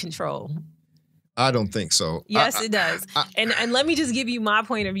lot like control. I don't think so. Yes, it does. And let me just give you my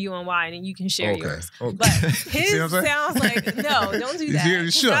point of view on why, and then you can share yours. Okay. But his sounds like, no, don't do that.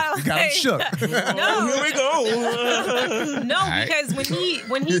 He's shook. You got him shook. No. Here we go. No, because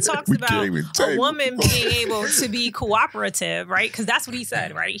when he talks about a woman being able to be cooperative, right? Because that's what he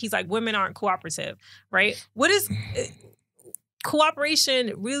said, right? He's like, women aren't cooperative, right? What is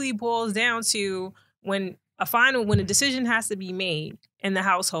cooperation really boils down to when a decision has to be made in the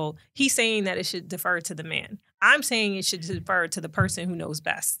household. He's saying that it should defer to the man. I'm saying it should defer to the person who knows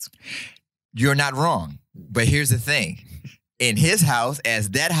best. You're not wrong. But here's the thing. In his house,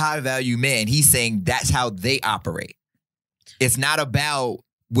 as that high value man, he's saying that's how they operate. It's not about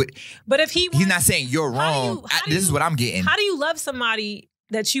what. But if he's not saying you're wrong. This is what I'm getting. How do you love somebody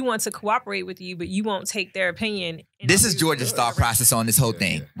that you want to cooperate with you, but you won't take their opinion? This is George's thought process on this whole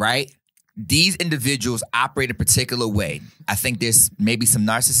thing, right? These individuals operate a particular way. I think there's maybe some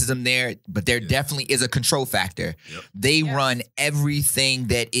narcissism there, but there definitely is a control factor. Yep. They run everything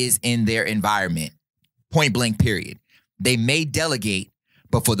that is in their environment. Point blank, period. They may delegate,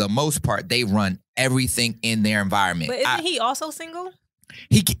 but for the most part, they run everything in their environment. But isn't he also single?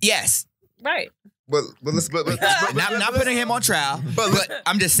 Yes. Right. But not putting him on trial, but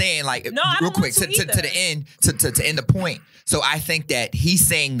I'm just saying, like, real quick to the end, to end the point. So I think that he's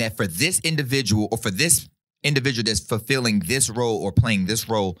saying that for this individual, or for this individual that's fulfilling this role or playing this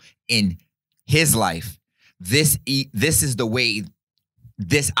role in his life, this is the way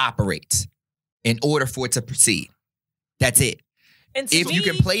this operates in order for it to proceed. That's it. And if you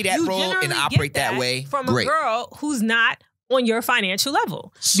can play that role and operate that way, from great. A girl who's not on your financial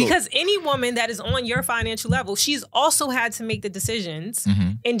level. Because any woman that is on your financial level, she's also had to make the decisions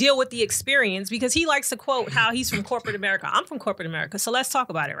and deal with the experience, because he likes to quote how he's from corporate America. I'm from corporate America, so let's talk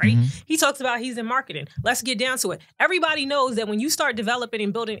about it, right? He talks about he's in marketing. Let's get down to it. Everybody knows that when you start developing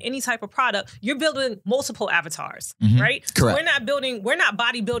and building any type of product, you're building multiple avatars, right? Correct. So we're not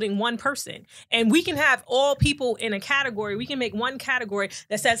bodybuilding one person. And we can have all people in a category. We can make one category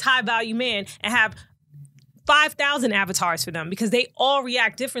that says high value man and have 5,000 avatars for them, because they all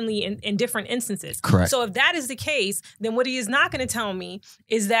react differently in different instances. Correct. So if that is the case, then what he is not going to tell me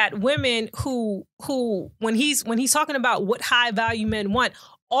is that women who when he's talking about what high value men want,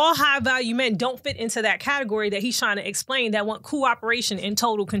 all high value men don't fit into that category that he's trying to explain, that want cooperation and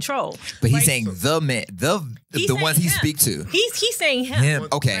total control. But he's saying the men, The ones he speak to. He's saying him.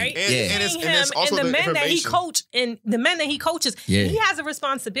 Okay. Right? Yeah. He's saying him, also and the men that he information. coach and the men that he coaches, Yeah. he has a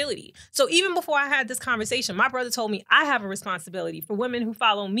responsibility. So even before I had this conversation, my brother told me I have a responsibility for women who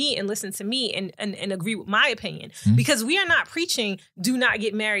follow me and listen to me and agree with my opinion. Because we are not preaching do not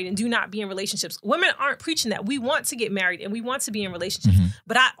get married and do not be in relationships. Women aren't preaching that. We want to get married and we want to be in relationships.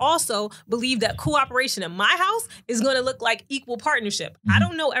 But I also believe that cooperation in my house is going to look like equal partnership. I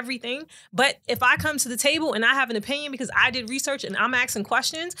don't know everything, but if I come to the table and I have an opinion because I did research and I'm asking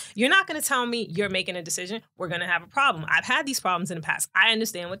questions, you're not going to tell me you're making a decision. We're going to have a problem. I've had these problems in the past. I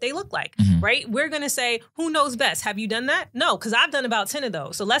understand what they look like, right? We're going to say, who knows best? Have you done that? No, because I've done about 10 of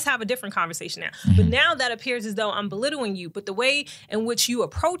those. So let's have a different conversation now. But now that appears as though I'm belittling you. But the way in which you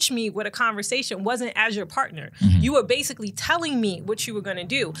approach me with a conversation wasn't as your partner. You were basically telling me what you were going to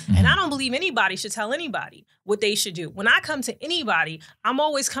do. And I don't believe anybody should tell anybody what they should do. When I come to anybody, I'm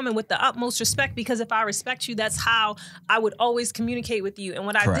always coming with the utmost respect, because if I respect you, that's how I would always communicate with you. And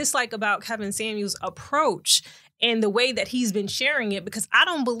what I dislike about Kevin Samuels' approach and the way that he's been sharing it, because I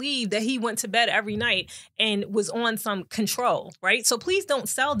don't believe that he went to bed every night and was on some control, right? So please don't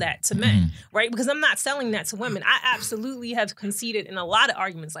sell that to men, right? Because I'm not selling that to women. I absolutely have conceded in a lot of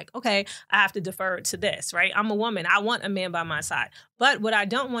arguments, like, okay, I have to defer to this, right? I'm a woman. I want a man by my side. But what I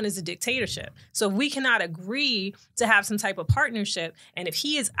don't want is a dictatorship. So if we cannot agree to have some type of partnership, and if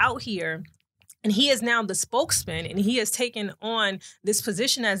he is out here and he is now the spokesman, and he has taken on this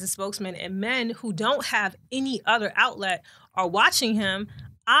position as a spokesman, and men who don't have any other outlet are watching him,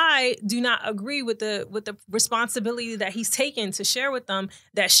 I do not agree with the responsibility that he's taken to share with them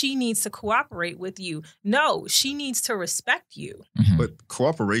that she needs to cooperate with you. No, she needs to respect you. But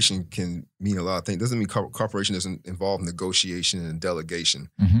cooperation can mean a lot of things. Doesn't mean cooperation doesn't involve negotiation and delegation.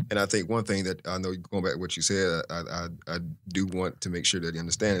 And I think one thing that I know, going back to what you said, I do want to make sure that you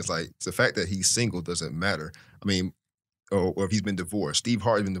understand is like the fact that he's single doesn't matter. I mean, or if he's been divorced. Steve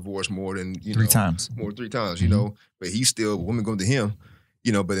Harvey's been divorced more than three times, you know, but he's still, women go to him.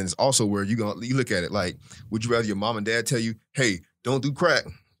 You know, but then it's also where you look at it like, would you rather your mom and dad tell you, hey, don't do crack,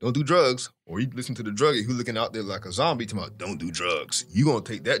 don't do drugs, or you listen to the druggie who's looking out there like a zombie talking about, don't do drugs. You're going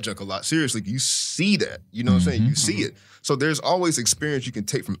to take that junk a lot seriously. You see that. You know what I'm saying? You see it. So there's always experience you can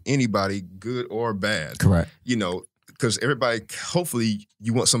take from anybody, good or bad. Correct. You know, because everybody, hopefully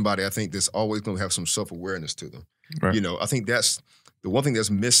you want somebody, I think, that's always going to have some self-awareness to them. Right. You know, I think that's the one thing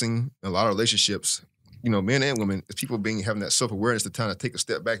that's missing in a lot of relationships, you know, men and women, is people having that self-awareness to kind of take a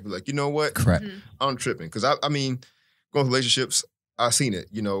step back and be like, you know what? Correct. I'm tripping. Because I mean, going through relationships, I've seen it.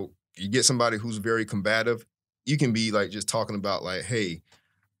 You know, you get somebody who's very combative, you can be like just talking about like, hey,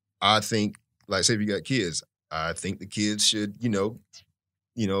 I think, like say if you got kids, I think the kids should, you know,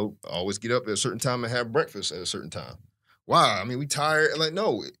 always get up at a certain time and have breakfast at a certain time. Wow, I mean, we tired. Like,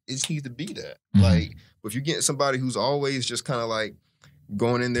 no, it just needs to be that. Like, but if you get somebody who's always just kind of like,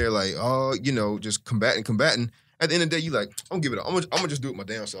 going in there like, oh, you know, just combating. At the end of the day, you like, I'm gonna give it up. I'm gonna just do it my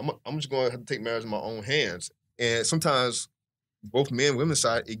damn self. I'm just gonna have to take matters in my own hands. And sometimes, both men and women's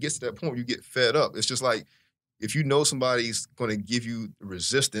side, it gets to that point where you get fed up. It's just like, if you know somebody's gonna give you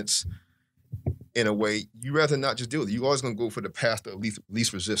resistance in a way, you rather not just deal with it. You're always gonna go for the path of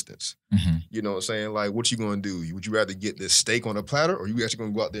least resistance. You know what I'm saying? Like, what you gonna do? Would you rather get this steak on a platter, or you actually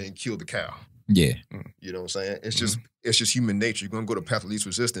gonna go out there and kill the cow? Yeah. You know what I'm saying? It's just human nature. You're going to go to the path of least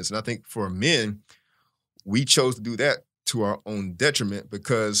resistance. And I think for men, we chose to do that to our own detriment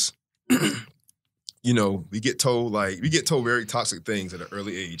because, you know, we get told very toxic things at an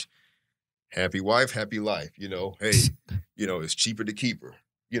early age. Happy wife, happy life. You know, hey, you know, it's cheaper to keep her.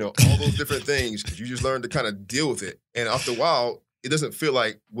 You know, all those different things, because you just learn to kind of deal with it. And after a while, it doesn't feel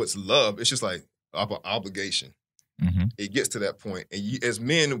like what's love. It's just like obligation. It gets to that point. And as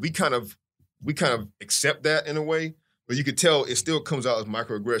men, we kind of accept that in a way, but you could tell it still comes out as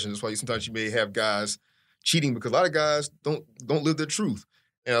microaggression. That's why sometimes you may have guys cheating, because a lot of guys don't live their truth.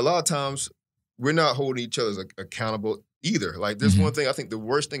 And a lot of times we're not holding each other accountable either. Like this one thing, I think the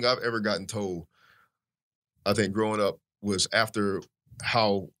worst thing I've ever gotten told, I think growing up, was after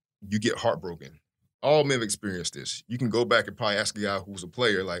how you get heartbroken. All men have experienced this. You can go back and probably ask a guy who's a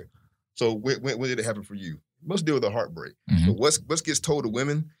player, like, so when did it happen for you? You must deal with a heartbreak. But what gets told to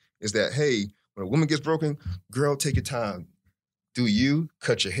women is that, hey, when a woman gets broken, girl, take your time. Do you,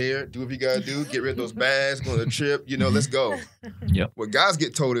 cut your hair, do what you gotta do, get rid of those bags, go on a trip, you know, let's go. What guys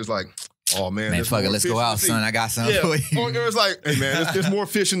get told is like, oh man, fuck it, let's go out, son. I got something for you. Or it's like, hey man, there's more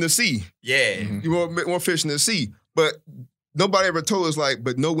fish in the sea. Yeah. You want more fish in the sea. But nobody ever told us like,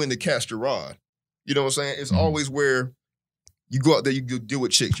 but know when to cast your rod. You know what I'm saying? It's always where you go out there, you deal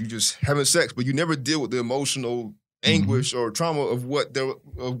with chicks, you just having sex, but you never deal with the emotional anguish or trauma of what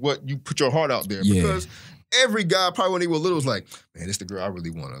you put your heart out there. Because every guy probably when they were little was like, man, this the girl I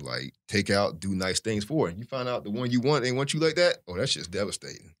really want to like take out, do nice things for. And you find out the one you want ain't want you like that. Oh, that's just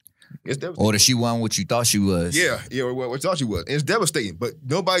devastating. It's devastating. Or that she wasn't what you thought she was. Yeah, or what you thought she was. And it's devastating. But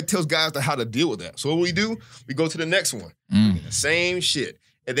nobody tells guys how to deal with that. So what we do, we go to the next one. The same shit.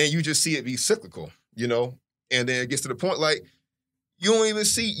 And then you just see it be cyclical, you know? And then it gets to the point like, you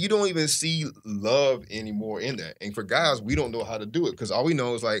don't even see love anymore in that. And for guys, we don't know how to do it because all we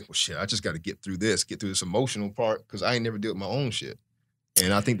know is like, well, shit, I just got to get through this emotional part because I ain't never dealt with my own shit.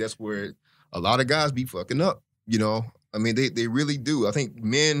 And I think that's where a lot of guys be fucking up, you know? I mean, they really do. I think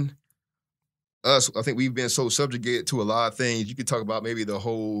I think we've been so subjugated to a lot of things. You could talk about maybe the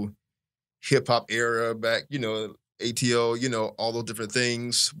whole hip-hop era back, you know, ATL, you know, all those different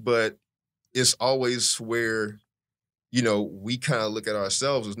things. But it's always where, you know, we kind of look at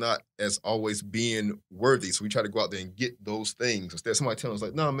ourselves as not as always being worthy. So we try to go out there and get those things. Instead, somebody telling us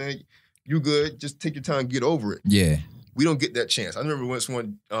like, no, man, you good. Just take your time, get over it. Yeah. We don't get that chance. I remember once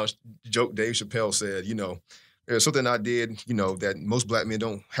one joke Dave Chappelle said, you know, there's something I did, you know, that most black men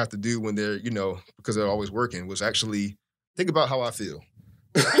don't have to do when they're, you know, because they're always working, was actually think about how I feel.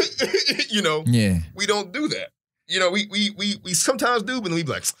 You know, we don't do that. You know, we sometimes do, but then we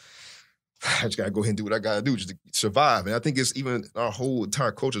be like, I just got to go ahead and do what I got to do just to survive. And I think it's even our whole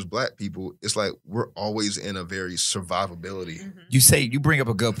entire culture as black people, it's like we're always in a very survivability. You bring up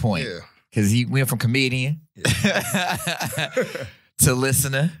a good point. Yeah. Because he went from comedian to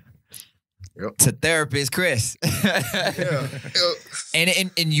listener. Yep. To therapist, Chris. Yeah.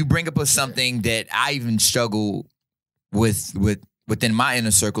 And you bring up something that I even struggle with within my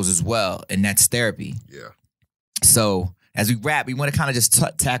inner circles as well, and that's therapy. Yeah. So as we wrap, we want to kind of just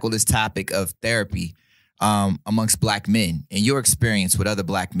tackle this topic of therapy amongst black men. In your experience with other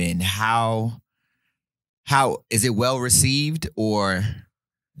black men, how is it well received or?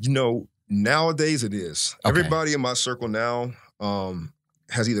 You know, nowadays it is. Okay. Everybody in my circle now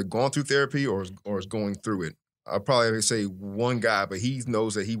has either gone through therapy or is going through it. I'll probably say one guy, but he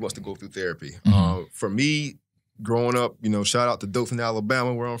knows that he wants to go through therapy. For me, growing up, you know, shout out to Dothan,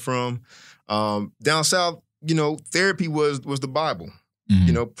 Alabama, where I'm from. Down south, you know, therapy was the Bible.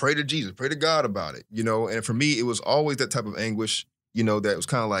 You know, pray to Jesus, pray to God about it, you know. And for me, it was always that type of anguish, you know, that was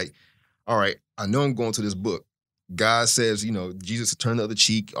kind of like, all right, I know I'm going to this book. God says, you know, Jesus to turn the other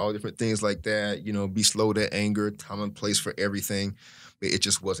cheek, all different things like that, you know, be slow to anger, time and place for everything. But it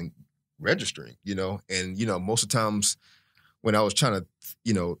just wasn't registering, you know. And, you know, most of the times when I was trying to,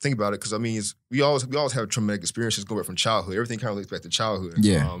 you know, think about it, because I mean, we always have traumatic experiences going back from childhood. Everything kind of relates back to childhood.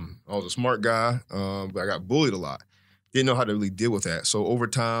 Yeah. I was a smart guy, but I got bullied a lot. Didn't know how to really deal with that. So over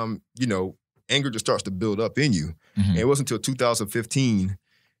time, you know, anger just starts to build up in you. And it wasn't until 2015,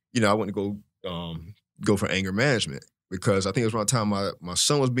 you know, I went to go for anger management, because I think it was around the time my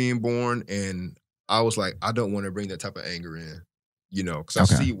son was being born, and I was like, I don't want to bring that type of anger in, you know, because I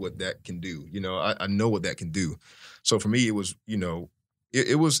see what that can do. You know, I know what that can do. So for me, it was, you know,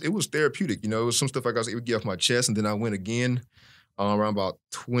 it was therapeutic. You know, it was some stuff like I was able to get off my chest, and then I went again around about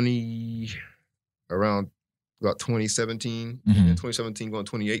 2017, and 2017 going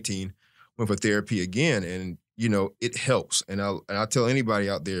 2018, went for therapy again, and you know, it helps. And I tell anybody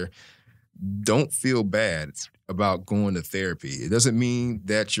out there, don't feel bad about going to therapy. It doesn't mean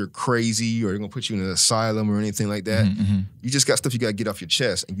that you're crazy or they're going to put you in an asylum or anything like that. You just got stuff you got to get off your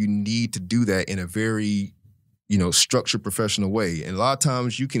chest, and you need to do that in a very, you know, structured, professional way. And a lot of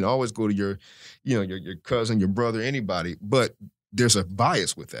times you can always go to your, you know, your cousin, your brother, anybody, but there's a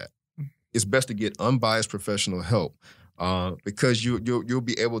bias with that. It's best to get unbiased professional help because you'll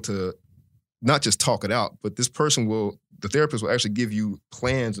be able to not just talk it out, but the therapist will actually give you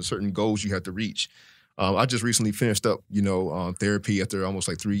plans of certain goals you have to reach. I just recently finished up, you know, therapy after almost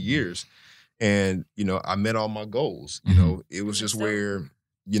like 3 years. And, you know, I met all my goals. You know, it was just where,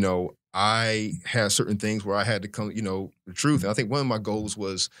 you know, I had certain things where I had to come, you know, the truth. And I think one of my goals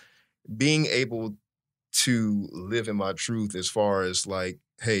was being able to live in my truth as far as like,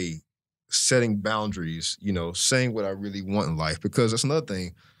 hey, setting boundaries, you know, saying what I really want in life. Because that's another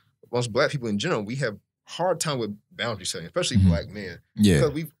thing. Most black people in general, we have hard time with boundary setting, especially black men. Yeah.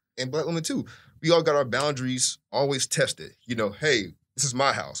 Because and black women too. We all got our boundaries always tested. You know, hey, this is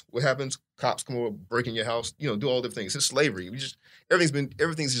my house. What happens? Cops come over, break in your house, you know, do all different things. It's slavery.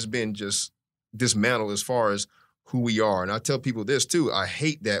 Everything's just been dismantled as far as who we are. And I tell people this too. I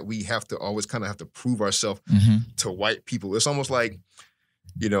hate that we have to always kind of have to prove ourselves to white people. It's almost like,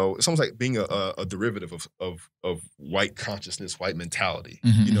 you know, it's almost like being a derivative of white consciousness, white mentality.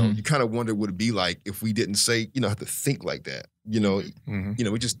 You know, you kind of wonder what it'd be like if we didn't say, you know, have to think like that. You know, you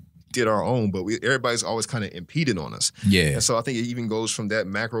know, we just did our own, but everybody's always kind of impeded on us. Yeah. And so I think it even goes from that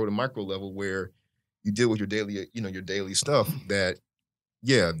macro to micro level where, you deal with your daily, your daily stuff that,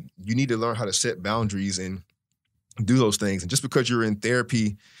 yeah, you need to learn how to set boundaries and do those things. And just because you're in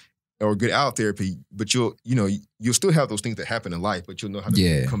therapy or get out of therapy, but you'll still have those things that happen in life, but you'll know how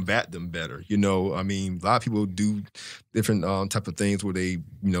to combat them better. I mean, a lot of people do different type of things where they,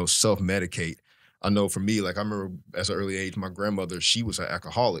 self-medicate. I know for me, like I remember as an early age, my grandmother, she was an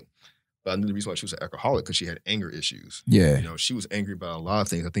alcoholic. But I knew the reason why she was an alcoholic because she had anger issues. Yeah. She was angry about a lot of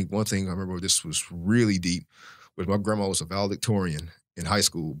things. I think one thing I remember this was really deep was my grandma was a valedictorian in high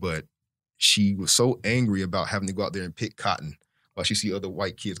school, but she was so angry about having to go out there and pick cotton while she see other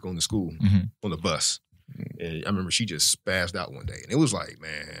white kids going to school on the bus. And I remember she just spazzed out one day. And it was like,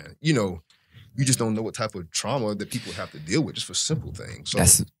 man, you just don't know what type of trauma that people have to deal with just for simple things. So,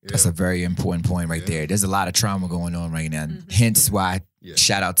 that's a very important point right there. There's a lot of trauma going on right now. Hence why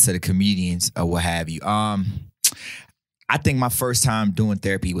shout out to the comedians or what have you. I think my first time doing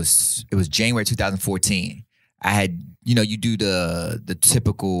therapy was January 2014. I had, you do the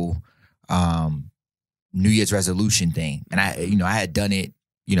typical New Year's resolution thing. And I had done it,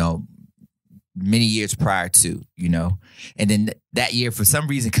 many years prior to, and then that year, for some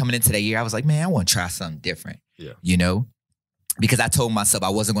reason, coming into that year, I was like, man, I want to try something different, because I told myself I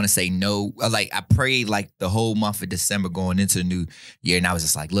wasn't going to say no. Like I prayed like the whole month of December going into the new year. And I was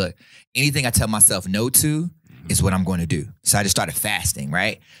just like, look, anything I tell myself no to is what I'm going to do. So I just started fasting,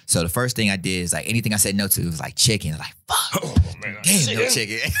 right? So the first thing I did is like anything I said no to, it was like chicken. Like, fuck. Oh, man. Damn, no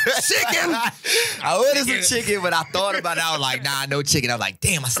chicken. Chicken. I ordered some chicken, but I thought about it. I was like, nah, no chicken. I was like,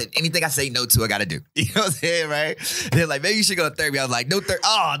 damn, I said anything I say no to, I got to do. You know what I'm saying, right? They're like, maybe you should go to therapy. I was like, no therapy.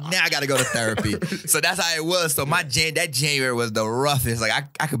 Oh, now I got to go to therapy. So that's how it was. So that January was the roughest. Like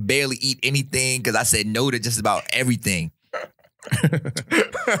I could barely eat anything because I said no to just about everything.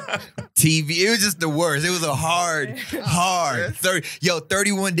 TV, it was just the worst. It was a hard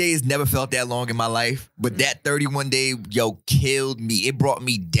 31 days never felt that long in my life, but that 31 day killed me. It brought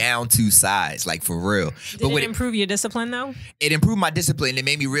me down 2 sides, like for real. Did it improve your discipline though? It improved my discipline. It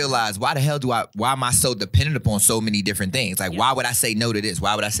made me realize why am I so dependent upon so many different things? Like why would I say no to this?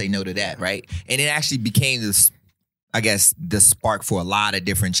 Why would I say no to that? Right? And it actually became this, I guess, the spark for a lot of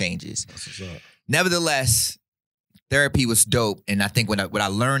different changes. That's what's up. Nevertheless, therapy was dope. And I think when I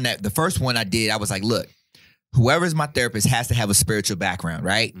learned that, the first one I did, I was like, look, whoever's my therapist has to have a spiritual background,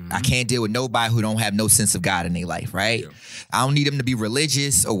 right? I can't deal with nobody who don't have no sense of God in their life, right? Yeah. I don't need them to be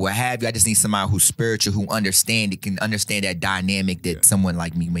religious or what have you. I just need somebody who's spiritual, who can understand that dynamic that someone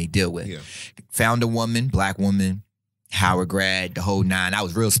like me may deal with. Yeah. Found a woman, black woman, Howard grad, the whole 9. I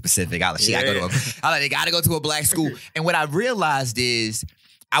was real specific. I was like, they gotta go to a black school. And what I realized is,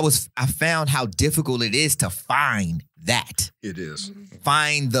 I found how difficult it is to find that. It is.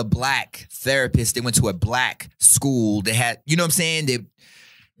 Find the black therapist that went to a black school that had, you know what I'm saying?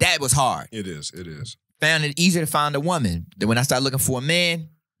 That was hard. It is. Found it easier to find a woman. Then when I started looking for a man,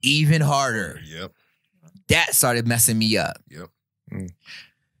 even harder. Yep. That started messing me up. Yep.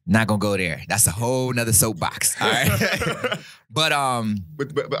 Not gonna go there. That's a whole nother soapbox. All right. But I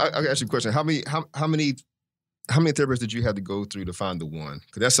ask you a question. How many therapists did you have to go through to find the one?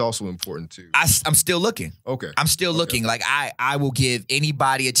 Because that's also important too. I'm still looking. Okay. I'm still looking. Like I will give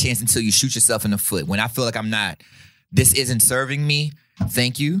anybody a chance until you shoot yourself in the foot. When I feel like this isn't serving me,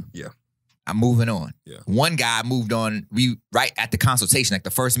 thank you. Yeah. I'm moving on. Yeah. One guy moved on right at the consultation, like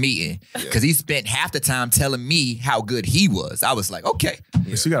the first meeting, because he spent half the time telling me how good he was. I was like, okay.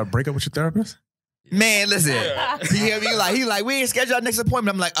 Yeah. So you got to break up with your therapist? Man, listen. You hear me? He like, we ain't scheduled our next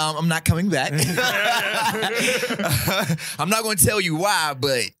appointment. I'm like, I'm not coming back. I'm not going to tell you why,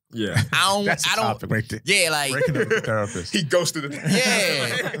 but That's a topic right there. Yeah, like breaking up with the therapist. He ghosted it.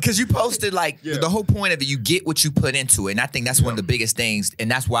 Yeah, because you posted the whole point of it. You get what you put into it, and I think that's one of the biggest things. And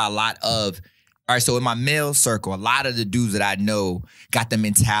that's why all right. So in my male circle, a lot of the dudes that I know got the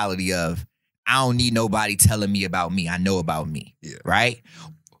mentality of, I don't need nobody telling me about me. I know about me. Yeah. Right.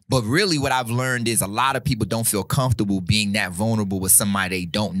 But really what I've learned is a lot of people don't feel comfortable being that vulnerable with somebody they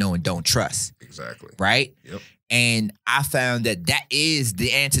don't know and don't trust. Exactly. Right? Yep. And I found that is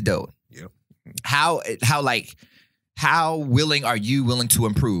the antidote. Yep. How willing are you willing to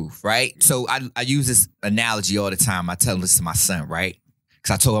improve, right? Yep. So I use this analogy all the time. I tell this to my son, right?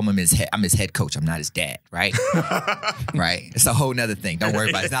 Because I told him I'm his head coach. I'm not his dad, right? Right? It's a whole nother thing. Don't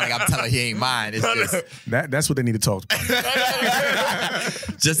worry about it. It's not like I'm telling him he ain't mine. It's just that's what they need to talk about.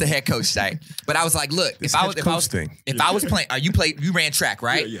 Just a head coach type. But I was like, look, if I was playing, you ran track,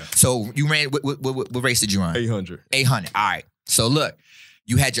 right? Yeah. So you ran. What race did you run? 800. 800. All right. So look,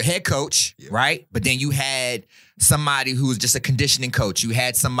 you had your head coach, right? But then you had somebody who was just a conditioning coach. You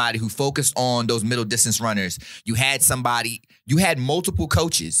had somebody who focused on those middle distance runners. You had multiple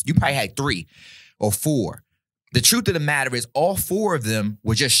coaches. You probably had 3. or 4. The truth of the matter is all 4 of them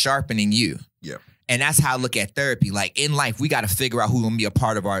were just sharpening you. Yeah. And that's how I look at therapy. Like in life, we got to figure out who's going to be a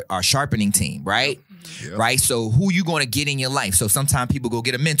part of our sharpening team, right? Yep. Right? So who you going to get in your life? So sometimes people go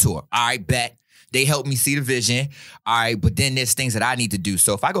get a mentor. All right, bet. They help me see the vision. All right, but then there's things that I need to do.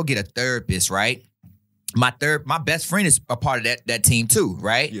 So if I go get a therapist, right? My best friend is a part of that team too,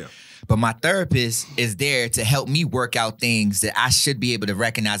 right? Yeah. But my therapist is there to help me work out things that I should be able to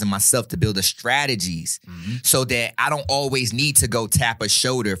recognize in myself to build the strategies so that I don't always need to go tap a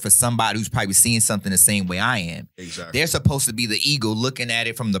shoulder for somebody who's probably seeing something the same way I am. Exactly. They're supposed to be the eagle looking at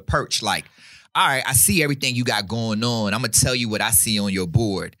it from the perch like, all right, I see everything you got going on. I'm going to tell you what I see on your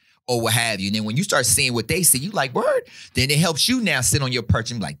board. Or what have you. And then when you start seeing what they see, you like, word? Then it helps you now sit on your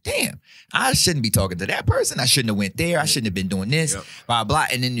perch and be like, damn, I shouldn't be talking to that person. I shouldn't have went there. I shouldn't have been doing this, blah, blah.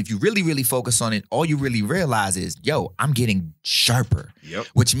 And then if you really, really focus on it, all you really realize is, yo, I'm getting sharper,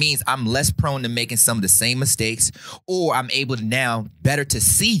 which means I'm less prone to making some of the same mistakes, or I'm able to now better to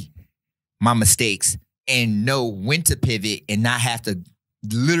see my mistakes and know when to pivot and not have to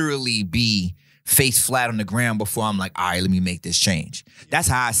literally be face flat on the ground before I'm like, all right, let me make this change. That's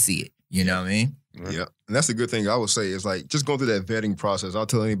how I see it. You know what I mean? Yeah. And that's a good thing I would say is like just going through that vetting process. I'll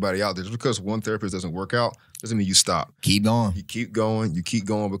tell anybody out there, just because one therapist doesn't work out doesn't mean you stop. Keep going. You keep going. You keep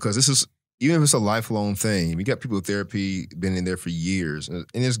going because this is, even if it's a lifelong thing, we got people with therapy been in there for years, and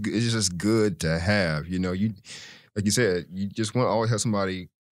it's just good to have. You know, you like you said, you just want to always have somebody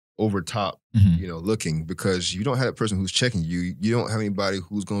over top, you know, looking, because you don't have that person who's checking you. You don't have anybody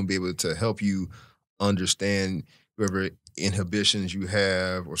who's going to be able to help you understand whatever inhibitions you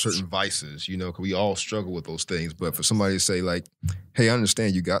have or certain vices, you know, because we all struggle with those things. But for somebody to say like, hey, I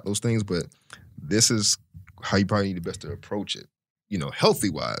understand you got those things, but this is how you probably need the best to approach it, you know,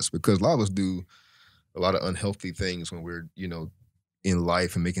 healthy wise, because a lot of us do a lot of unhealthy things when we're, you know, in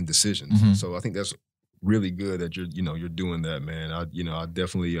life and making decisions. So I think that's really good that you're doing that, man. I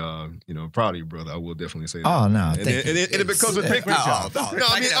definitely, proud of you, brother. I will definitely say that. Oh no, and it becomes a big picture.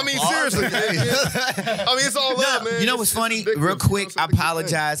 I mean, seriously. I mean, it's all love, man. You know what's funny? Real quick, I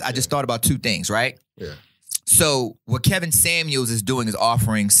apologize. I just thought about 2 things, right? Yeah. So what Kevin Samuels is doing is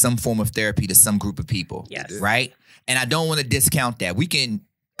offering some form of therapy to some group of people. Yes. Right? And I don't want to discount that. We can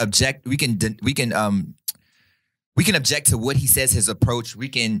object. We can object to what he says, his approach. We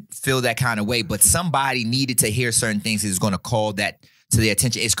can feel that kind of way, but somebody needed to hear certain things is going to call that to their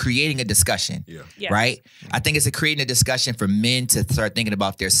attention. It's creating a discussion, right? I think it's creating a discussion for men to start thinking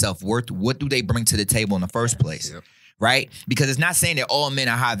about their self-worth. What do they bring to the table in the first place, right? Because it's not saying that all men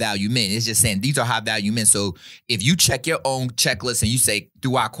are high-value men. It's just saying these are high-value men. So if you check your own checklist and you say,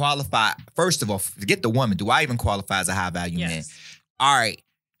 do I qualify? First of all, forget the woman. Do I even qualify as a high-value man? All right.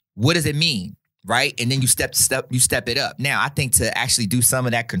 What does it mean? Right? And then you step it up. Now, I think to actually do some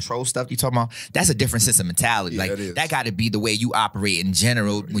of that control stuff you're talking about, that's a different sense of mentality. Yeah, like that got to be the way you operate in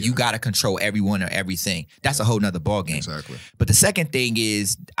general when you got to control everyone or everything. That's a whole nother ballgame. Exactly. But the second thing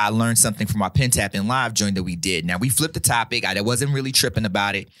is I learned something from our Pintap in live joint that we did. Now, we flipped the topic. I wasn't really tripping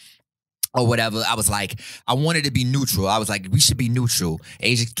about it or whatever. I was like, I wanted to be neutral. I was like, we should be neutral.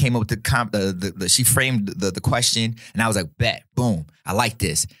 Asia came up with she framed the question, and I was like, bet, boom, I like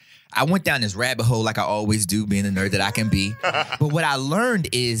this. I went down this rabbit hole like I always do, being the nerd that I can be. But what I learned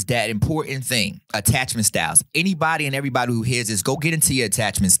is that important thing, attachment styles. Anybody and everybody who hears this, go get into your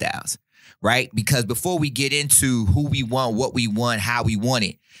attachment styles, right? Because before we get into who we want, what we want, how we want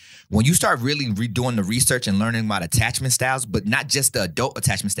it, when you start really redoing the research and learning about attachment styles, but not just the adult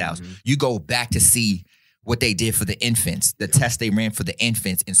attachment styles, you go back to see what they did for the infants, the tests they ran for the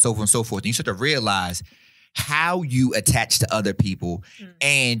infants, and so on and so forth. And you start to realize how you attach to other people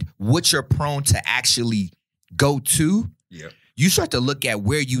and what you're prone to actually go to. You start to look at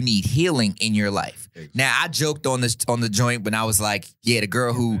where you need healing in your life. Now, I joked on the joint when I was like, yeah, the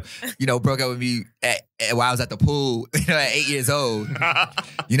girl who, broke up with me while I was at the pool, at 8 years old. You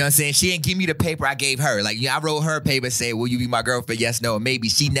know what I'm saying? She didn't give me the paper I gave her. Like, I wrote her a paper saying, will you be my girlfriend? Yes, no, or maybe.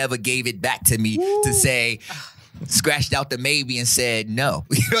 She never gave it back to me to say, scratched out the maybe and said no.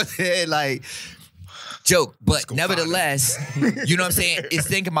 You know what I'm saying? Like, joke, but nevertheless, you know what I'm saying? It's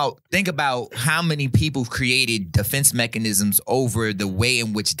think about how many people created defense mechanisms over the way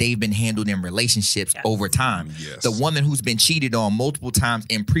in which they've been handled in relationships over time. The woman who's been cheated on multiple times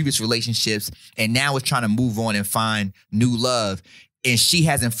in previous relationships and now is trying to move on and find new love, and she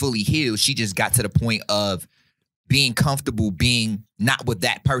hasn't fully healed. She just got to the point of being comfortable being not with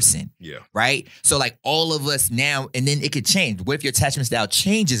that person. Right? So like all of us now, and then it could change. What if your attachment style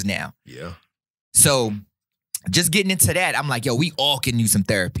changes now? So just getting into that, I'm like, yo, we all can use some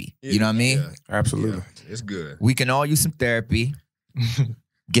therapy. You know what I mean? Absolutely. It's good. We can all use some therapy.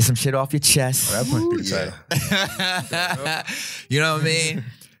 Get some shit off your chest. That point pretty tight. You know what I mean?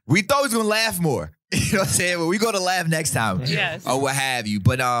 We thought we was gonna laugh more. You know what I'm saying? Well, we gonna laugh next time. Yes. Or what have you.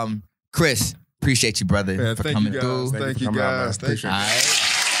 But Chris, appreciate you, brother, Man, for thank coming you guys. through. Thank you guys. Thank you. All right.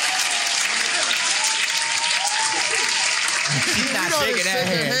 She's not shaking that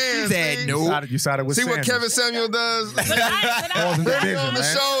hand. She said no. You sided with See what Sanders. Kevin Samuel does? But I, Bring me on the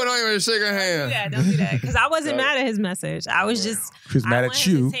show and don't even shake her hand. don't do that. Because I wasn't mad at his message. I was just. She was mad at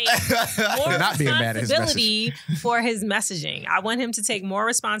you. More not being mad at his responsibility for his messaging. I want him to take more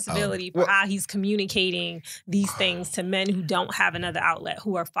responsibility for how he's communicating these things to men who don't have another outlet,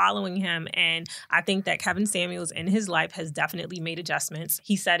 who are following him. And I think that Kevin Samuels in his life has definitely made adjustments.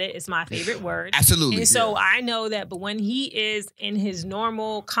 He said it. It's my favorite word. Absolutely. And so I know that, but when he is in his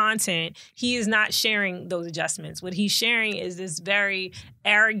normal content, he is not sharing those adjustments. What he's sharing is this very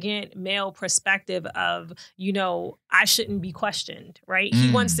arrogant male perspective of, I shouldn't be questioned, right?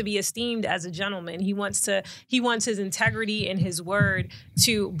 He wants to be esteemed as a gentleman. He wants his integrity and his word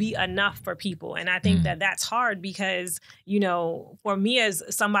to be enough for people. And I think that that's hard because, for me as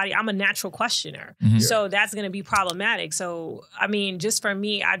somebody, I'm a natural questioner. So that's going to be problematic. So, I mean, just for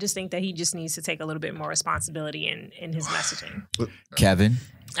me, I just think that he just needs to take a little bit more responsibility in his messaging. Kevin.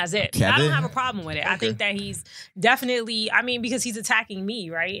 That's it. Kevin? I don't have a problem with it. I think that he's definitely, because he's attacking me,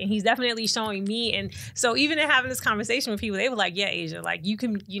 right? And he's definitely showing me. And so even in having this conversation with people, they were like, yeah, Asia, like you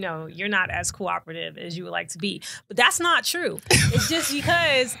can, you're not as cooperative as you would like to be. But that's not true. It's just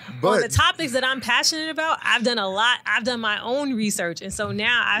because on the topics that I'm passionate about, I've done a lot. I've done my own research. And so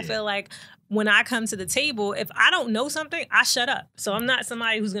now I feel like when I come to the table, if I don't know something, I shut up. So I'm not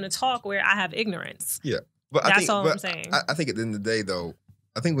somebody who's going to talk where I have ignorance. Yeah. But that's all I'm saying. I think at the end of the day, though,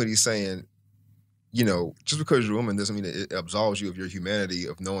 I think what he's saying, just because you're a woman doesn't mean it absolves you of your humanity,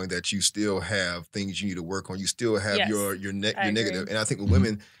 of knowing that you still have things you need to work on. You still have your negative. And I think with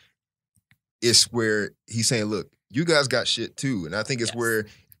women, it's where he's saying, look, you guys got shit too. And I think it's where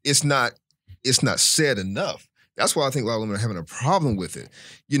it's not said enough. That's why I think a lot of women are having a problem with it.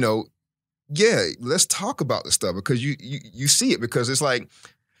 Let's talk about the stuff because you see it, because it's like,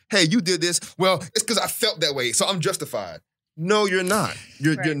 hey, you did this. Well, it's because I felt that way, so I'm justified. No, you're not.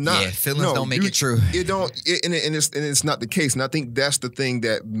 You're not. Yeah, feelings don't make it true. It don't. And it's not the case. And I think that's the thing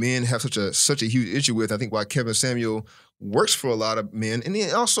that men have such a huge issue with. I think why Kevin Samuel works for a lot of men and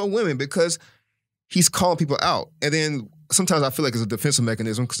then also women, because he's calling people out. And then sometimes I feel like it's a defensive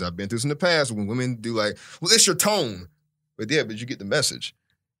mechanism, because I've been through this in the past when women do like, well, it's your tone. But yeah, but you get the message.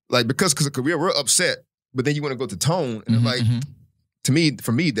 Like, because we're upset, but then you want to go to tone. And I'm like, for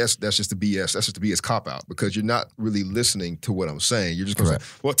me, that's just the BS. That's just the BS cop out, because you're not really listening to what I'm saying. You're just going to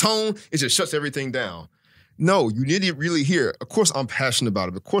say, well, tone, it just shuts everything down. No, you need to really hear. Of course, I'm passionate about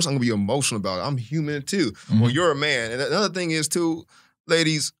it. Of course, I'm going to be emotional about it. I'm human too. Well, you're a man. And another thing is too,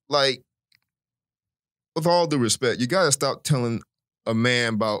 ladies, like, with all due respect, you got to stop telling a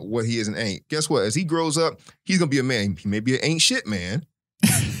man about what he is and ain't. Guess what? As he grows up, he's going to be a man. He may be an ain't shit man,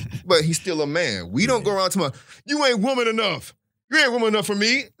 but he's still a man. We don't go around to you ain't woman enough. You ain't woman enough for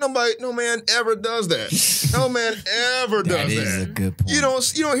me. No man ever does that. No man ever does that. That is a good point. You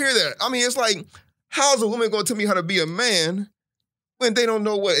don't hear that. I mean, it's like, how's a woman going to tell me how to be a man when they don't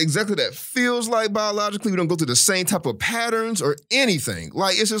know what exactly that feels like biologically? We don't go through the same type of patterns or anything.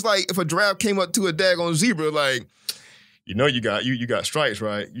 Like, it's just like if a giraffe came up to a daggone zebra, like, you got stripes,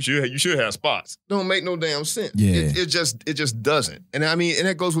 right? You should have spots. Don't make no damn sense. Yeah. It just doesn't. And I mean, and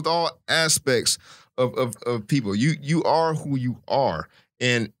that goes with all aspects of people. You are who you are.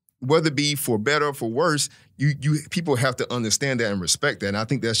 And whether it be for better or for worse, you people have to understand that and respect that. And I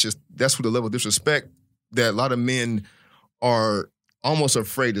think that's what the level of disrespect that a lot of men are almost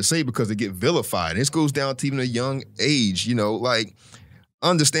afraid to say, because they get vilified. And this goes down to even a young age, like,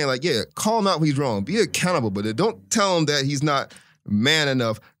 understand, like, yeah, call him out when he's wrong. Be accountable, but don't tell him that he's not man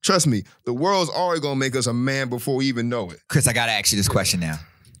enough. Trust me, the world's already going to make us a man before we even know it. Chris, I got to ask you this question now.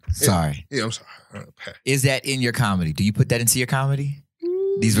 Sorry. Yeah, I'm sorry. Is that in your comedy? Do you put that into your comedy?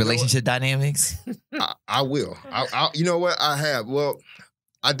 These relationship dynamics? I will. You know what? I have. Well,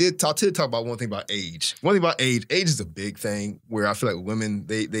 I did talk about one thing about age. One thing about age. Age is a big thing where I feel like women,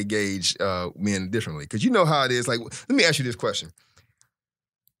 they gauge men differently. Because you know how it is. Like, let me ask you this question.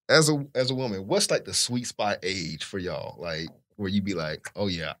 As a woman, what's like the sweet spot age for y'all? Like, where you be like, oh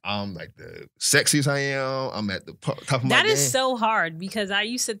yeah, I'm like the sexiest I am. I'm at the top of my game. That is so hard, because I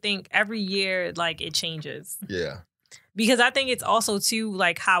used to think every year, like, it changes. Yeah. Because I think it's also too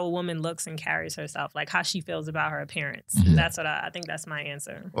like how a woman looks and carries herself, like how she feels about her appearance. That's what I think. That's my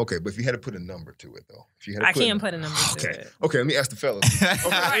answer. Okay, but if you had to put a number to it, though, if you had to I can't put a number to it. Okay, let me ask the fellas. Okay,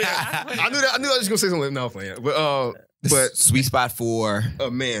 I knew I was just gonna say something. No, I'm playing. But sweet spot for a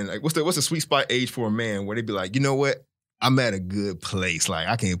man, like what's the sweet spot age for a man where they be like, you know what? I'm at a good place. Like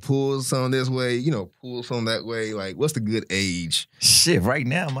I can pull some this way, pull some that way. Like, what's the good age? Shit, right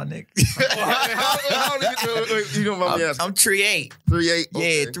now, my nigga. How you don't mind me asking? I'm 3'8". 3'8"?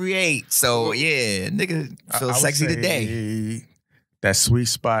 Okay. Yeah, 3'8". So yeah, nigga feel sexy today. That sweet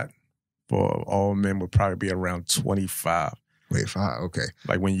spot for all men would probably be around 25. 25, okay.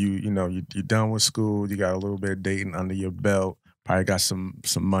 Like when you're done with school, you got a little bit of dating under your belt, probably got some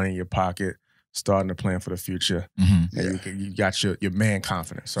money in your pocket, starting to plan for the future, and you got your man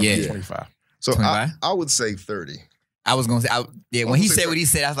confidence. So 25. So 25? I would say 30. I was gonna say, when he said 30. What he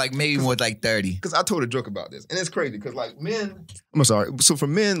said, I was like maybe more like 30. Because I told a joke about this, and it's crazy because like men, I'm sorry. So for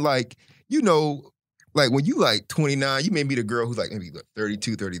men, like like when you like 29, you may meet a girl who's like maybe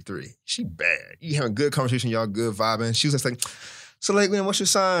 32, 33. She bad. You having good conversation, y'all good vibing. She was just like, so like, man, what's your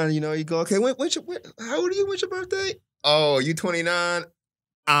sign? You go, okay, how old are you? When's your birthday? Oh, you 29?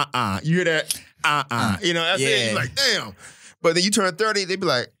 You hear that? That's it. You're like, damn. But then you turn 30, they be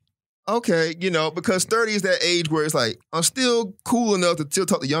like, okay, because 30 is that age where it's like, I'm still cool enough to still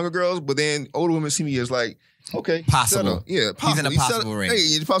talk to younger girls, but then older women see me as like, okay, possible. Yeah, possible. He's in a possible range.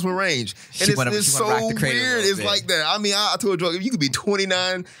 Hey, in a possible range. And it's so weird. It's like that. I mean, I told you, you could be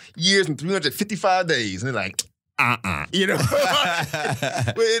 29 years and 355 days, and they're like, But it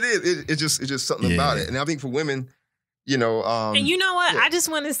is. It's just something about it. And I think for women, and you know what? I just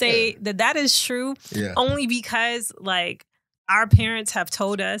want to say that is true. Yeah. Only because like our parents have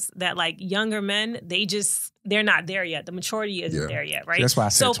told us that like younger men, they're not there yet. The maturity isn't there yet, right? That's why I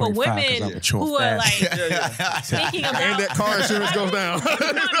said so for women who are like thinking about and that car insurance goes down.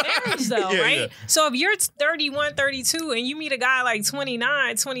 marriage though, right? Yeah. So if you're 31, 32 and you meet a guy like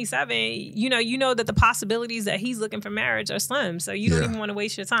 29, 27, you know that the possibilities that he's looking for marriage are slim. So you don't even want to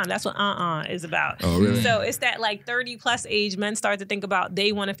waste your time. That's what is about. Oh, really? So it's that like 30 plus age men start to think about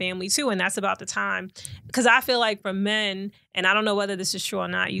they want a family too. And that's about the time. Because I feel like for men, and I don't know whether this is true or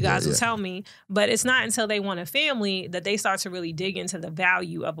not, you guys will tell me, but it's not until they want a family that they start to really dig into the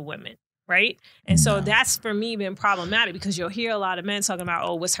value of a woman, right? And so that's for me been problematic because you'll hear a lot of men talking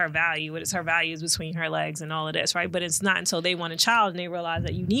about, what's her value? What is her values between her legs and all of this, right? But it's not until they want a child and they realize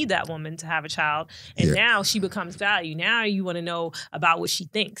that you need that woman to have a child. And now she becomes value. Now you want to know about what she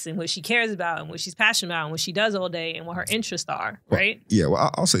thinks and what she cares about and what she's passionate about and what she does all day and what her interests are, right?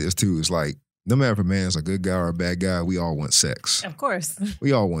 Well, I'll say this too. It's like, no matter if a man's a good guy or a bad guy, we all want sex. Of course.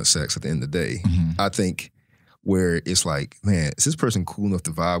 We all want sex at the end of the day. Mm-hmm. I think where it's like, man, is this person cool enough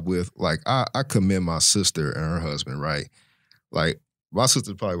to vibe with? Like, I commend my sister and her husband, right? Like, my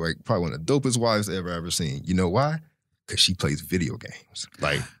sister's probably one of the dopest wives I've ever seen. You know why? Because she plays video games.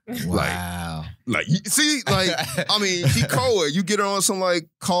 Like, wow. Like, see, like, I mean, she cold. You get her on some like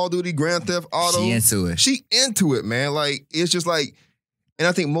Call of Duty, Grand Theft Auto. She into it, man. Like, it's just like, and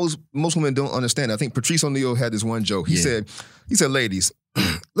I think most women don't understand. I think Patrice O'Neal had this one joke. He said, ladies,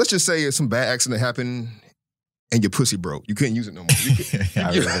 let's just say some bad accident happened and your pussy broke. You couldn't use it no more. I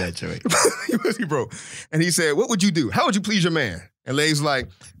remember that joke. Your pussy broke. And he said, what would you do? How would you please your man? And ladies like,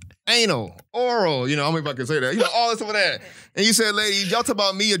 anal, oral, I don't know if I can say that. All this stuff of that. And you said, ladies, y'all talk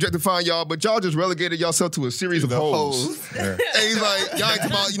about me objectifying y'all, but y'all just relegated yourself to a series of hoes. Yeah. And he's like, y'all ain't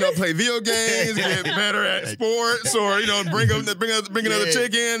talk about, play video games, get better at sports, or, bring another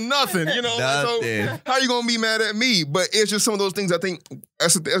chick in, nothing, So how you gonna be mad at me? But it's just some of those things I think,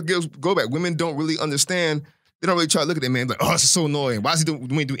 go back. Women don't really understand. They don't really try to look at that man like, oh, this is so annoying. Why is he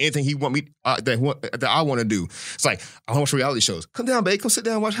doing anything he want me that I want to do? It's like, I want to watch reality shows. Come down, babe. Come sit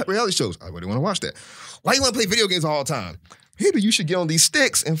down and watch reality shows. I really want to watch that. Why you want to play video games all the time? Maybe you should get on these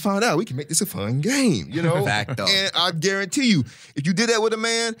sticks and find out we can make this a fun game, Fact, dog. And I guarantee you, if you did that with a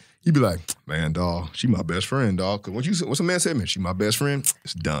man, you'd be like, man, dog, she my best friend, dog. Because once a man said, man, she my best friend,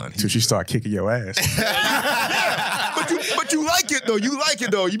 it's done. Until she start kicking your ass. But you like it,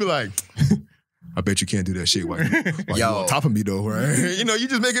 though. You be like, I bet you can't do that shit while you on top of me, though, right? You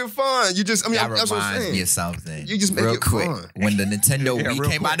just make it fun. That's what I'm saying. Me of something. You just make real it quick. fun. When the Nintendo Wii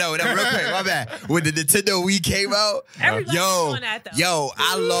came out, no, real quick, my bad. When the Nintendo Wii came out,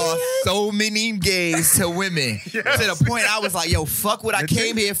 I lost so many games to women to the point I was like, yo, fuck what I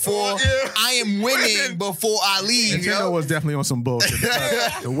came here for. I am winning before I leave. Nintendo was definitely on some bullshit.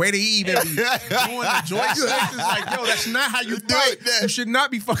 The way they even be doing the joysticks is like, yo, that's not how you do it. You should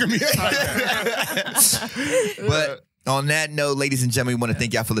not be fucking me like that. But On that note, ladies and gentlemen, we want to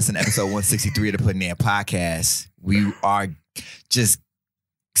thank y'all for listening to episode 163 of the Putting In podcast. We are just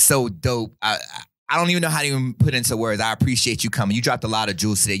so dope. I don't even know how to even put into words. I appreciate you coming. You dropped a lot of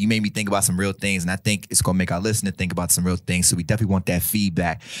jewels today. You made me think about some real things, and I think it's going to make our listener think about some real things. So we definitely want that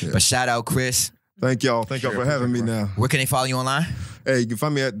feedback. Yeah. But shout out, Chris. Thank y'all. Thank y'all for having me now. Where can they follow you online? Hey, you can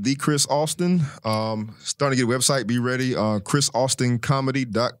find me at the Chris Austin. Starting to get a website. Be ready.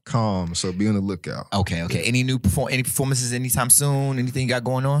 ChrisAustinComedy.com. So be on the lookout. Okay. Yeah. Any performances anytime soon? Anything you got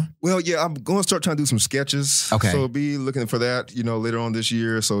going on? Well, yeah, I'm going to start trying to do some sketches. Okay. So be looking for that, later on this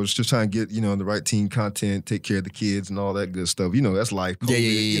year. So it's just trying to get, the right team content, take care of the kids and all that good stuff. That's life.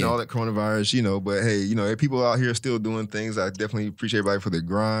 COVID, yeah. All that coronavirus, but hey, people out here still doing things. I definitely appreciate everybody for their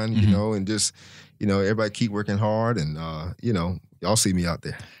grind, and just, everybody keep working hard and, y'all see me out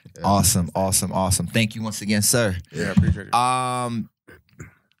there. Yeah. Awesome. Thank you once again, sir. Yeah, I appreciate it.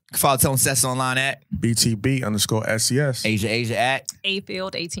 Follow Tone Sets online at BTB_SES. Asia at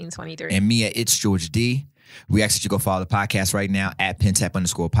Afield 1823. and me at It's George D. We ask that you go follow the podcast right now at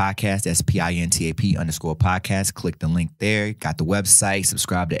Pintap_podcast. That's PINTAP_podcast. Click the link there. Got the website.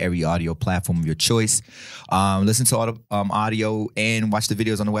 Subscribe to every audio platform of your choice. Listen to all the audio and watch the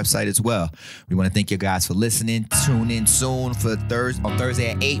videos on the website as well. We want to thank you guys for listening. Tune in soon for on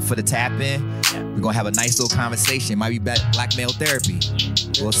Thursday at 8 for the tap in. We're going to have a nice little conversation. It might be black male therapy.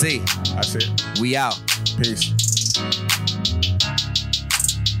 We'll see. That's it. We out. Peace.